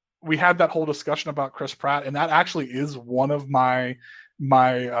 we had that whole discussion about Chris Pratt, and that actually is one of my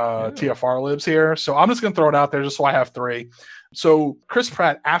TFR libs here. So I'm just going to throw it out there just so I have 3. So Chris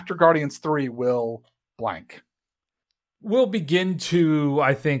Pratt, after Guardians 3, will blank. We'll begin to,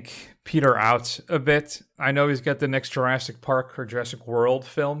 I think, peter out a bit. I know he's got the next Jurassic Park or Jurassic World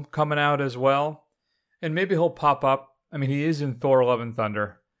film coming out as well. And maybe he'll pop up. I mean, he is in Thor: Love and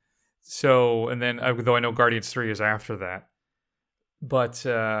Thunder. So, and then, though I know Guardians 3 is after that. But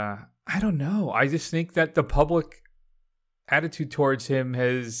I don't know. I just think that the public attitude towards him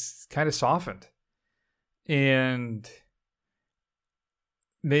has kind of softened. And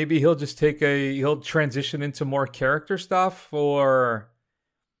maybe he'll just he'll transition into more character stuff, or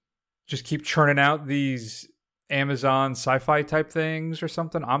just keep churning out these Amazon sci-fi type things or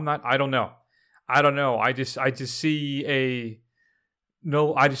something. I don't know. I just see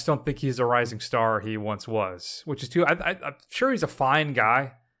I just don't think he's the rising star he once was, which is too, I'm sure he's a fine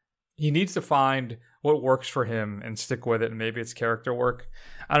guy. He needs to find what works for him and stick with it. And maybe it's character work.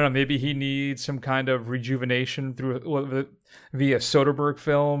 I don't know. Maybe he needs some kind of rejuvenation via Soderbergh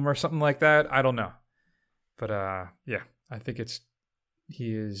film or something like that. I don't know. But yeah, I think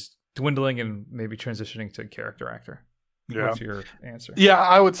he is dwindling and maybe transitioning to character actor. Yeah. What's your answer? Yeah,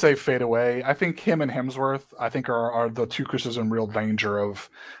 I would say fade away. I think him and Hemsworth, I think are the two Chris's in real danger of,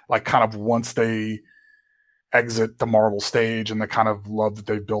 like, kind of once they exit the Marvel stage and the kind of love that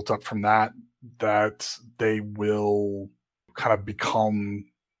they've built up from that they will kind of become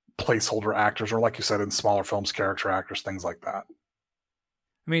placeholder actors, or like you said, in smaller films, character actors, things like that.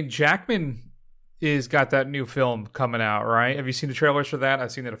 I mean, Jackman is got that new film coming out, right? Have you seen the trailers for that?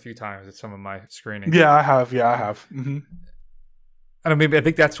 I've seen it a few times at some of my screenings. Yeah, I have. Mm-hmm. I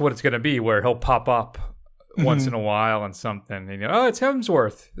think that's what it's going to be, where he'll pop up once in a while and something. And it's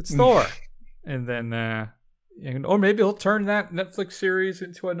Hemsworth, it's Thor, and then, or maybe he'll turn that Netflix series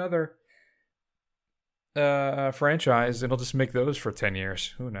into another franchise, and he'll just make those for 10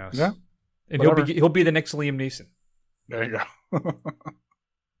 years. Who knows? Yeah, and he'll be the next Liam Neeson. There you go.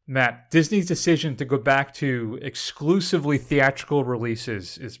 Matt, Disney's decision to go back to exclusively theatrical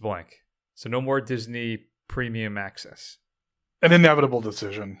releases is blank. So no more Disney premium access. An inevitable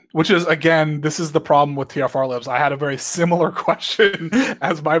decision, which is, again, this is the problem with TFR Libs. I had a very similar question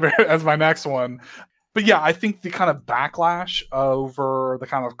as my next one. But yeah, I think the kind of backlash over the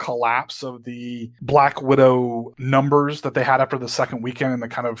kind of collapse of the Black Widow numbers that they had after the second weekend, and the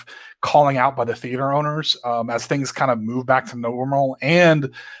kind of calling out by the theater owners as things kind of move back to normal, and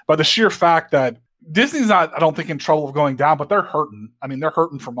by the sheer fact that Disney's not, I don't think, in trouble of going down, but they're hurting. I mean, they're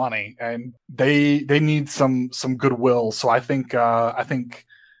hurting for money, and they need some goodwill. So I think it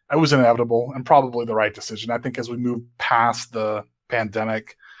was inevitable and probably the right decision. I think as we move past the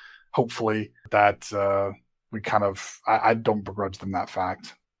pandemic, hopefully that we kind of, I don't begrudge them that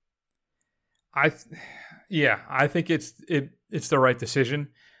fact. I think it's the right decision.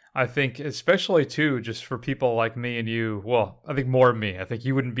 I think especially too, just for people like me and you, well, I think more me. I think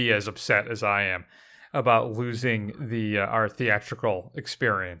you wouldn't be as upset as I am about losing our theatrical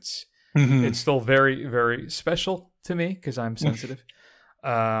experience. Mm-hmm. It's still very, very special to me because I'm sensitive.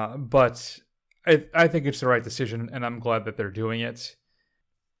 But I think it's the right decision, and I'm glad that they're doing it.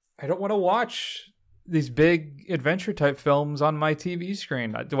 I don't want to watch these big adventure type films on my TV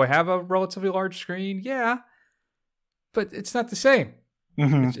screen. Do I have a relatively large screen? Yeah, but it's not the same.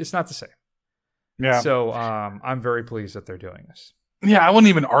 Mm-hmm. It's not the same. Yeah. So I'm very pleased that they're doing this. Yeah, I wouldn't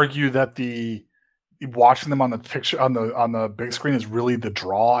even argue that watching them on the picture on the big screen is really the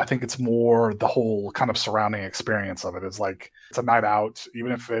draw. I think it's more the whole kind of surrounding experience of it. It's like it's a night out,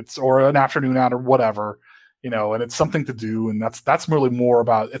 even if it's, or an afternoon out or whatever. And it's something to do, and that's really more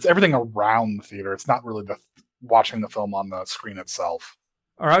about, it's everything around the theater. It's not really watching the film on the screen itself.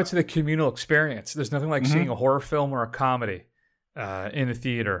 Or I would say the communal experience. There's nothing like seeing a horror film or a comedy in a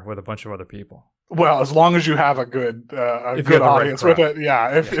theater with a bunch of other people. Well, as long as you have a good audience with it,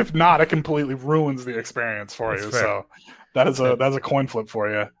 yeah. If not, it completely ruins the experience for you. Fair. So that's a coin flip for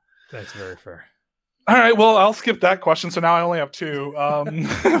you. That's very fair. All right, well, I'll skip that question. So now I only have 2.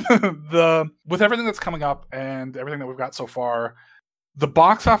 With everything that's coming up and everything that we've got so far, the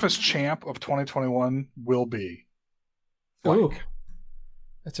box office champ of 2021 will be blank. Ooh,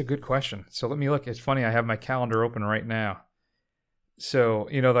 that's a good question. So let me look. It's funny, I have my calendar open right now. So,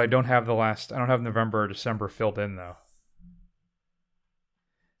 I don't have November or December filled in, though.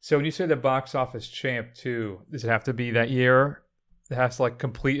 So when you say the box office champ, too, does it have to be that year It has to like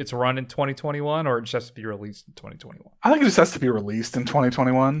complete its run in 2021, or it just has to be released in 2021? I think it just has to be released in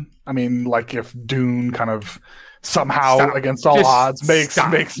 2021. I mean, like if Dune kind of somehow against all odds makes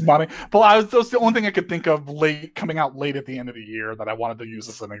money. But that's the only thing I could think of coming out late at the end of the year that I wanted to use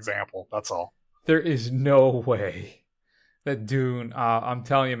as an example. That's all. There is no way that Dune, I'm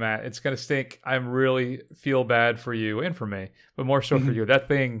telling you, Matt, it's going to stink. I really feel bad for you and for me, but more so for you. That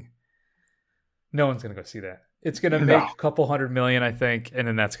thing, no one's going to go see that. It's going to make a couple $100 million, I think, and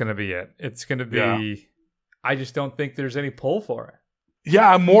then that's going to be it. It's going to be, I just don't think there's any pull for it.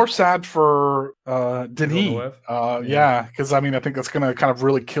 Yeah, I'm more sad for Denis. Because I mean, I think that's going to kind of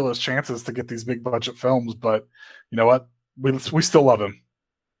really kill his chances to get these big budget films. But you know what? We still love him.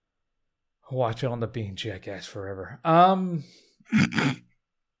 Watch it on the being jackass forever.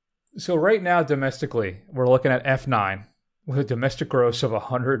 So right now, domestically, we're looking at F9 with a domestic gross of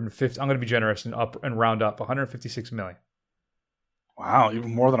 150. I'm going to be generous and round up 156 million. Wow,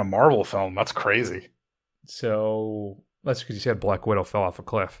 even more than a Marvel film. That's crazy. So that's because you said Black Widow fell off a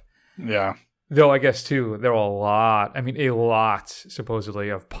cliff. Yeah. Though I guess too, there are a lot supposedly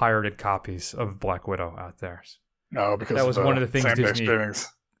of pirated copies of Black Widow out there. No, because that was one of the things Disney.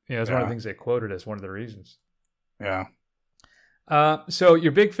 Yeah, it was one of the things they quoted as one of the reasons. Yeah. So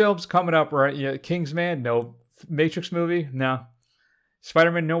your big films coming up, right? Yeah, Kingsman, no. Matrix movie, no.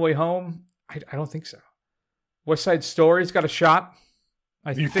 Spider-Man: No Way Home, I don't think so. West Side Story's got a shot.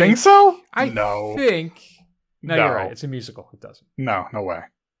 You think so? No, you're right. It's a musical. It doesn't. No way.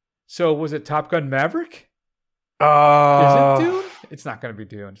 So was it Top Gun Maverick? Is it Dune? It's not going to be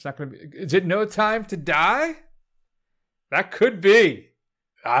Dune. It's not going to be. Is it No Time to Die? That could be.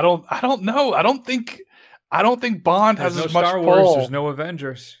 I don't know. I don't think Bond has as much Star pull. Wars. There's no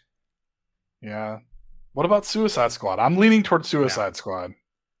Avengers. Yeah. What about Suicide Squad? I'm leaning towards Suicide Squad.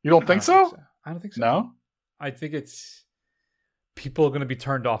 You don't think so? I don't think so. No? I think people are going to be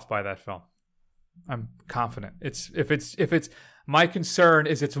turned off by that film. I'm confident. If it's my concern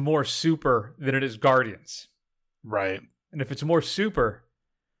is it's more super than it is Guardians. Right. And if it's more super,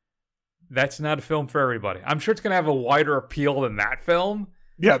 that's not a film for everybody. I'm sure it's going to have a wider appeal than that film.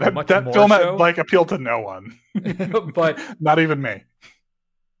 Yeah, that film had like appeal to no one. But not even me.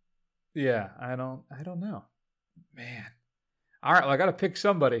 Yeah, I don't know. Man. All right, well, I got to pick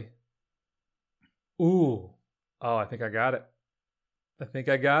somebody. Ooh. Oh, I think I got it.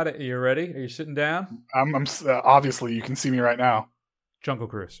 Are you ready? Are you sitting down? I'm obviously you can see me right now. Jungle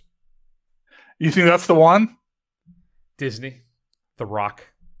Cruise. You think that's the one? Disney. The Rock.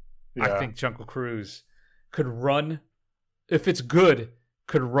 Yeah. I think Jungle Cruise could run, if it's good,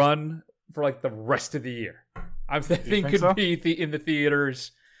 could run for like the rest of the year. I think could be in the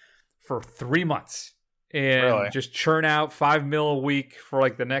theaters for 3 months and just churn out $5 million a week for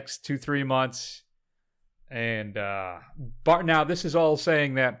like the next 2-3 months. And now this is all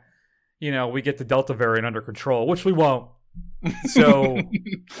saying that, we get the Delta variant under control, which we won't. So,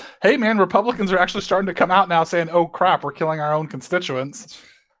 hey man, Republicans are actually starting to come out now saying, "Oh crap, we're killing our own constituents,"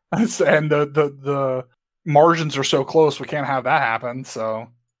 and the margins are so close, we can't have that happen. So,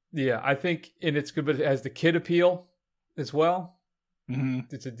 yeah, I think, and it's good, but it has the kid appeal as well. Mm-hmm.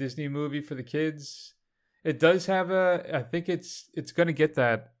 It's a Disney movie for the kids. It does have I think it's going to get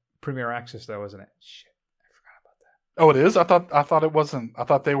that premiere access though, isn't it? Shit, I forgot about that. Oh, it is? I thought it wasn't. I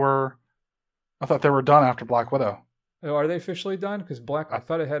thought they were done after Black Widow. Oh, are they officially done? Because I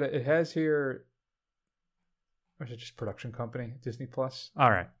thought it has here. Or is it just production company, Disney Plus?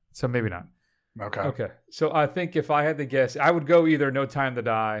 All right, so maybe not. Okay. So I think if I had to guess, I would go either No Time to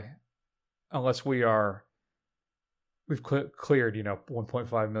Die, unless we've cleared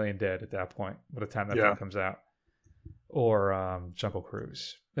 1.5 million dead at that point by the time that film comes out, or Jungle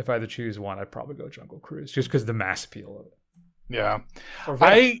Cruise. If I had to choose one, I'd probably go Jungle Cruise just because the mass appeal of it. Yeah, or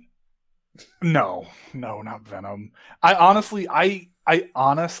Venom. No, not Venom. I honestly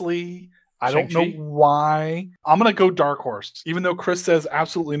don't know why. I'm gonna go Dark Horse, even though Chris says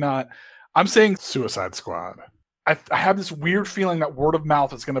absolutely not. I'm saying Suicide Squad. I have this weird feeling that word of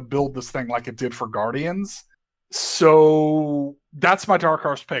mouth is gonna build this thing like it did for Guardians. So that's my Dark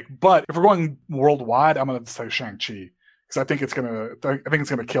Horse pick. But if we're going worldwide, I'm gonna say Shang-Chi because I think it's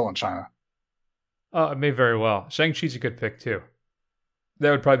gonna kill in China. It may very well. Shang-Chi's a good pick too.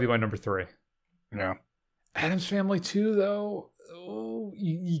 That would probably be my number 3. Yeah. Addams Family 2, though. Oh,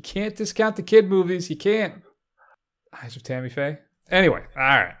 you can't discount the kid movies. You can't. Eyes of Tammy Faye. Anyway, all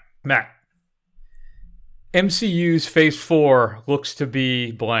right. Matt. MCU's Phase 4 looks to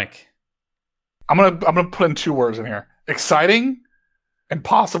be blank. I'm gonna put in 2 words in here. Exciting and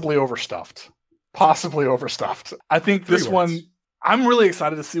possibly overstuffed. I think this one, I'm really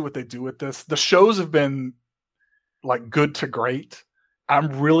excited to see what they do with this. The shows have been like good to great.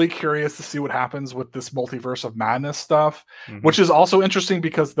 I'm really curious to see what happens with this Multiverse of Madness stuff, which is also interesting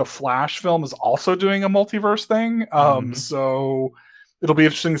because the Flash film is also doing a multiverse thing. So it'll be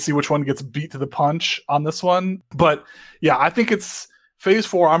interesting to see which one gets beat to the punch on this one. But yeah, I think it's Phase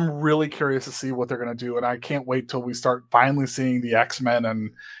 4. I'm really curious to see what they're going to do, and I can't wait till we start finally seeing the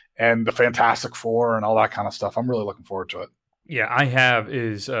X-Men and the Fantastic Four and all that kind of stuff. I'm really looking forward to it. Yeah, I have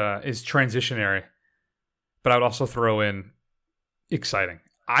is transitionary, but I would also throw in exciting.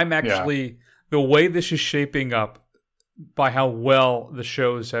 I'm actually the way this is shaping up by how well the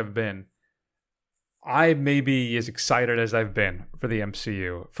shows have been. I may be as excited as I've been for the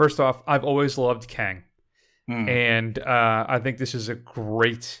MCU. First off, I've always loved Kang, and I think this is a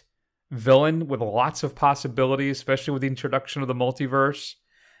great villain with lots of possibilities, especially with the introduction of the multiverse.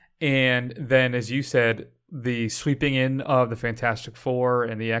 And then, as you said, the sweeping in of the Fantastic Four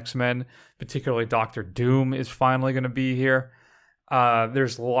and the X-Men, particularly Doctor Doom, is finally going to be here.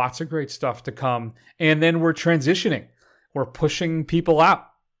 There's lots of great stuff to come. And then we're transitioning. We're pushing people out,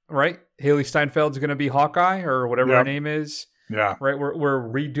 right? Haley Steinfeld's going to be Hawkeye or whatever her name is. Yeah. Right? We're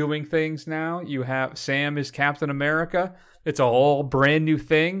redoing things now. You have Sam is Captain America. It's a whole brand new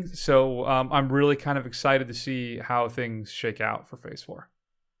thing. So I'm really kind of excited to see how things shake out for Phase 4.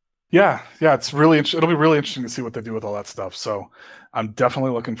 Yeah, it's really it'll be really interesting to see what they do with all that stuff. So I'm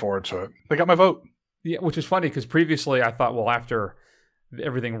definitely looking forward to it. They got my vote. Yeah, which is funny because previously I thought, well, after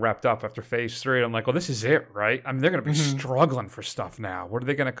everything wrapped up after Phase 3, I'm like, well, this is it, right? I mean, they're going to be struggling for stuff now. What are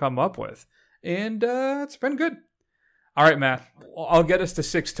they going to come up with? And it's been good. All right, Matt, I'll get us to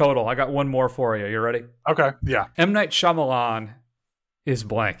 6 total. I got one more for you. You ready? Okay, yeah. M. Night Shyamalan is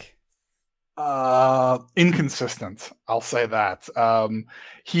blank. Inconsistent. I'll say that.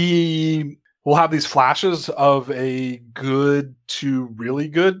 He will have these flashes of a good to really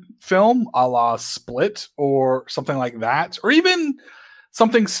good film, a la Split or something like that, or even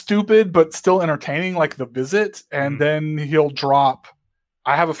something stupid but still entertaining like The Visit, and then he'll drop.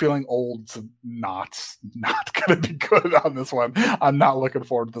 I have a feeling Old's not going to be good on this one. I'm not looking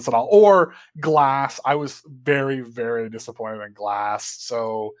forward to this at all. Or Glass. I was very, very disappointed in Glass.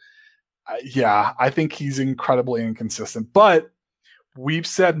 So yeah, I think he's incredibly inconsistent. But we've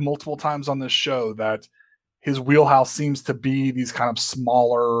said multiple times on this show that his wheelhouse seems to be these kind of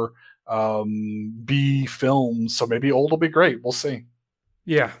smaller B films. So maybe Old will be great. We'll see.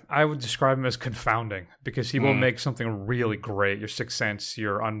 Yeah, I would describe him as confounding because he will make something really great. Your Sixth Sense,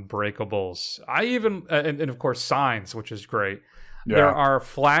 your Unbreakables. I even, and of course, Signs, which is great. Yeah. There are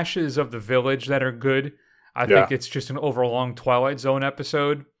flashes of The Village that are good. I think it's just an overlong Twilight Zone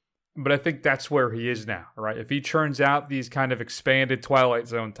episode. But I think that's where he is now, right? If he churns out these kind of expanded Twilight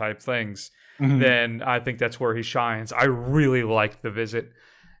Zone type things, then I think that's where he shines. I really like The Visit,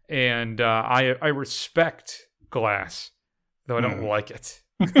 and I respect Glass, though I don't like it.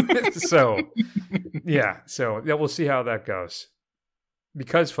 So we'll see how that goes.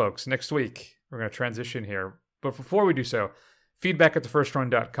 Because, folks, next week we're going to transition here. But before we do so, feedback at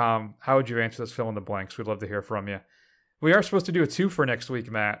thefirstrun.com. How would you answer this fill in the blanks? We'd love to hear from you. We are supposed to do a 2 for next week,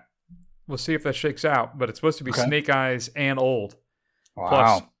 Matt. We'll see if that shakes out, but it's supposed to be Snake Eyes and Old. Wow.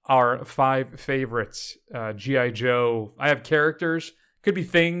 Plus our 5 favorites. G.I. Joe. I have characters. Could be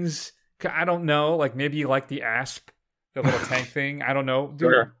things. I don't know. Like maybe you like the Asp, the little tank thing. I don't know.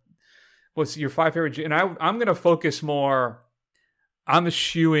 Sure. What's your 5 favorite? And I'm going to focus more. I'm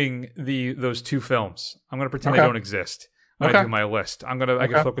eschewing those 2 films. I'm going to pretend they don't exist when I do my list. I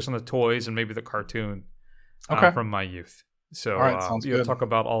can focus on the toys and maybe the cartoon from my youth. So you'll talk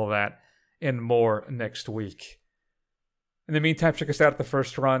about all of that and more next week. In the meantime, check us out at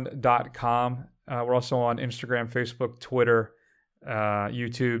thefirstrun.com. We're also on Instagram, Facebook, Twitter,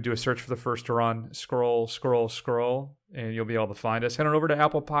 YouTube. Do a search for The First Run. Scroll, and you'll be able to find us. Head on over to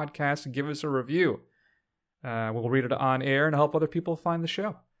Apple Podcasts and give us a review. We'll read it on air and help other people find the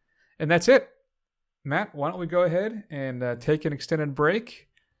show. And that's it. Matt, why don't we go ahead and take an extended break?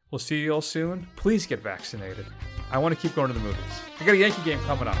 We'll see you all soon. Please get vaccinated. I want to keep going to the movies. I got a Yankee game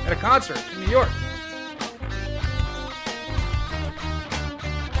coming up and a concert in New York.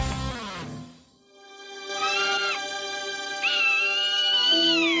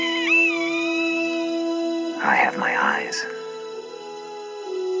 I have my eyes.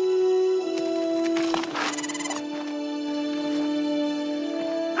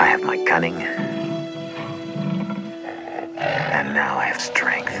 I have my cunning. And now I have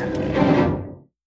strength.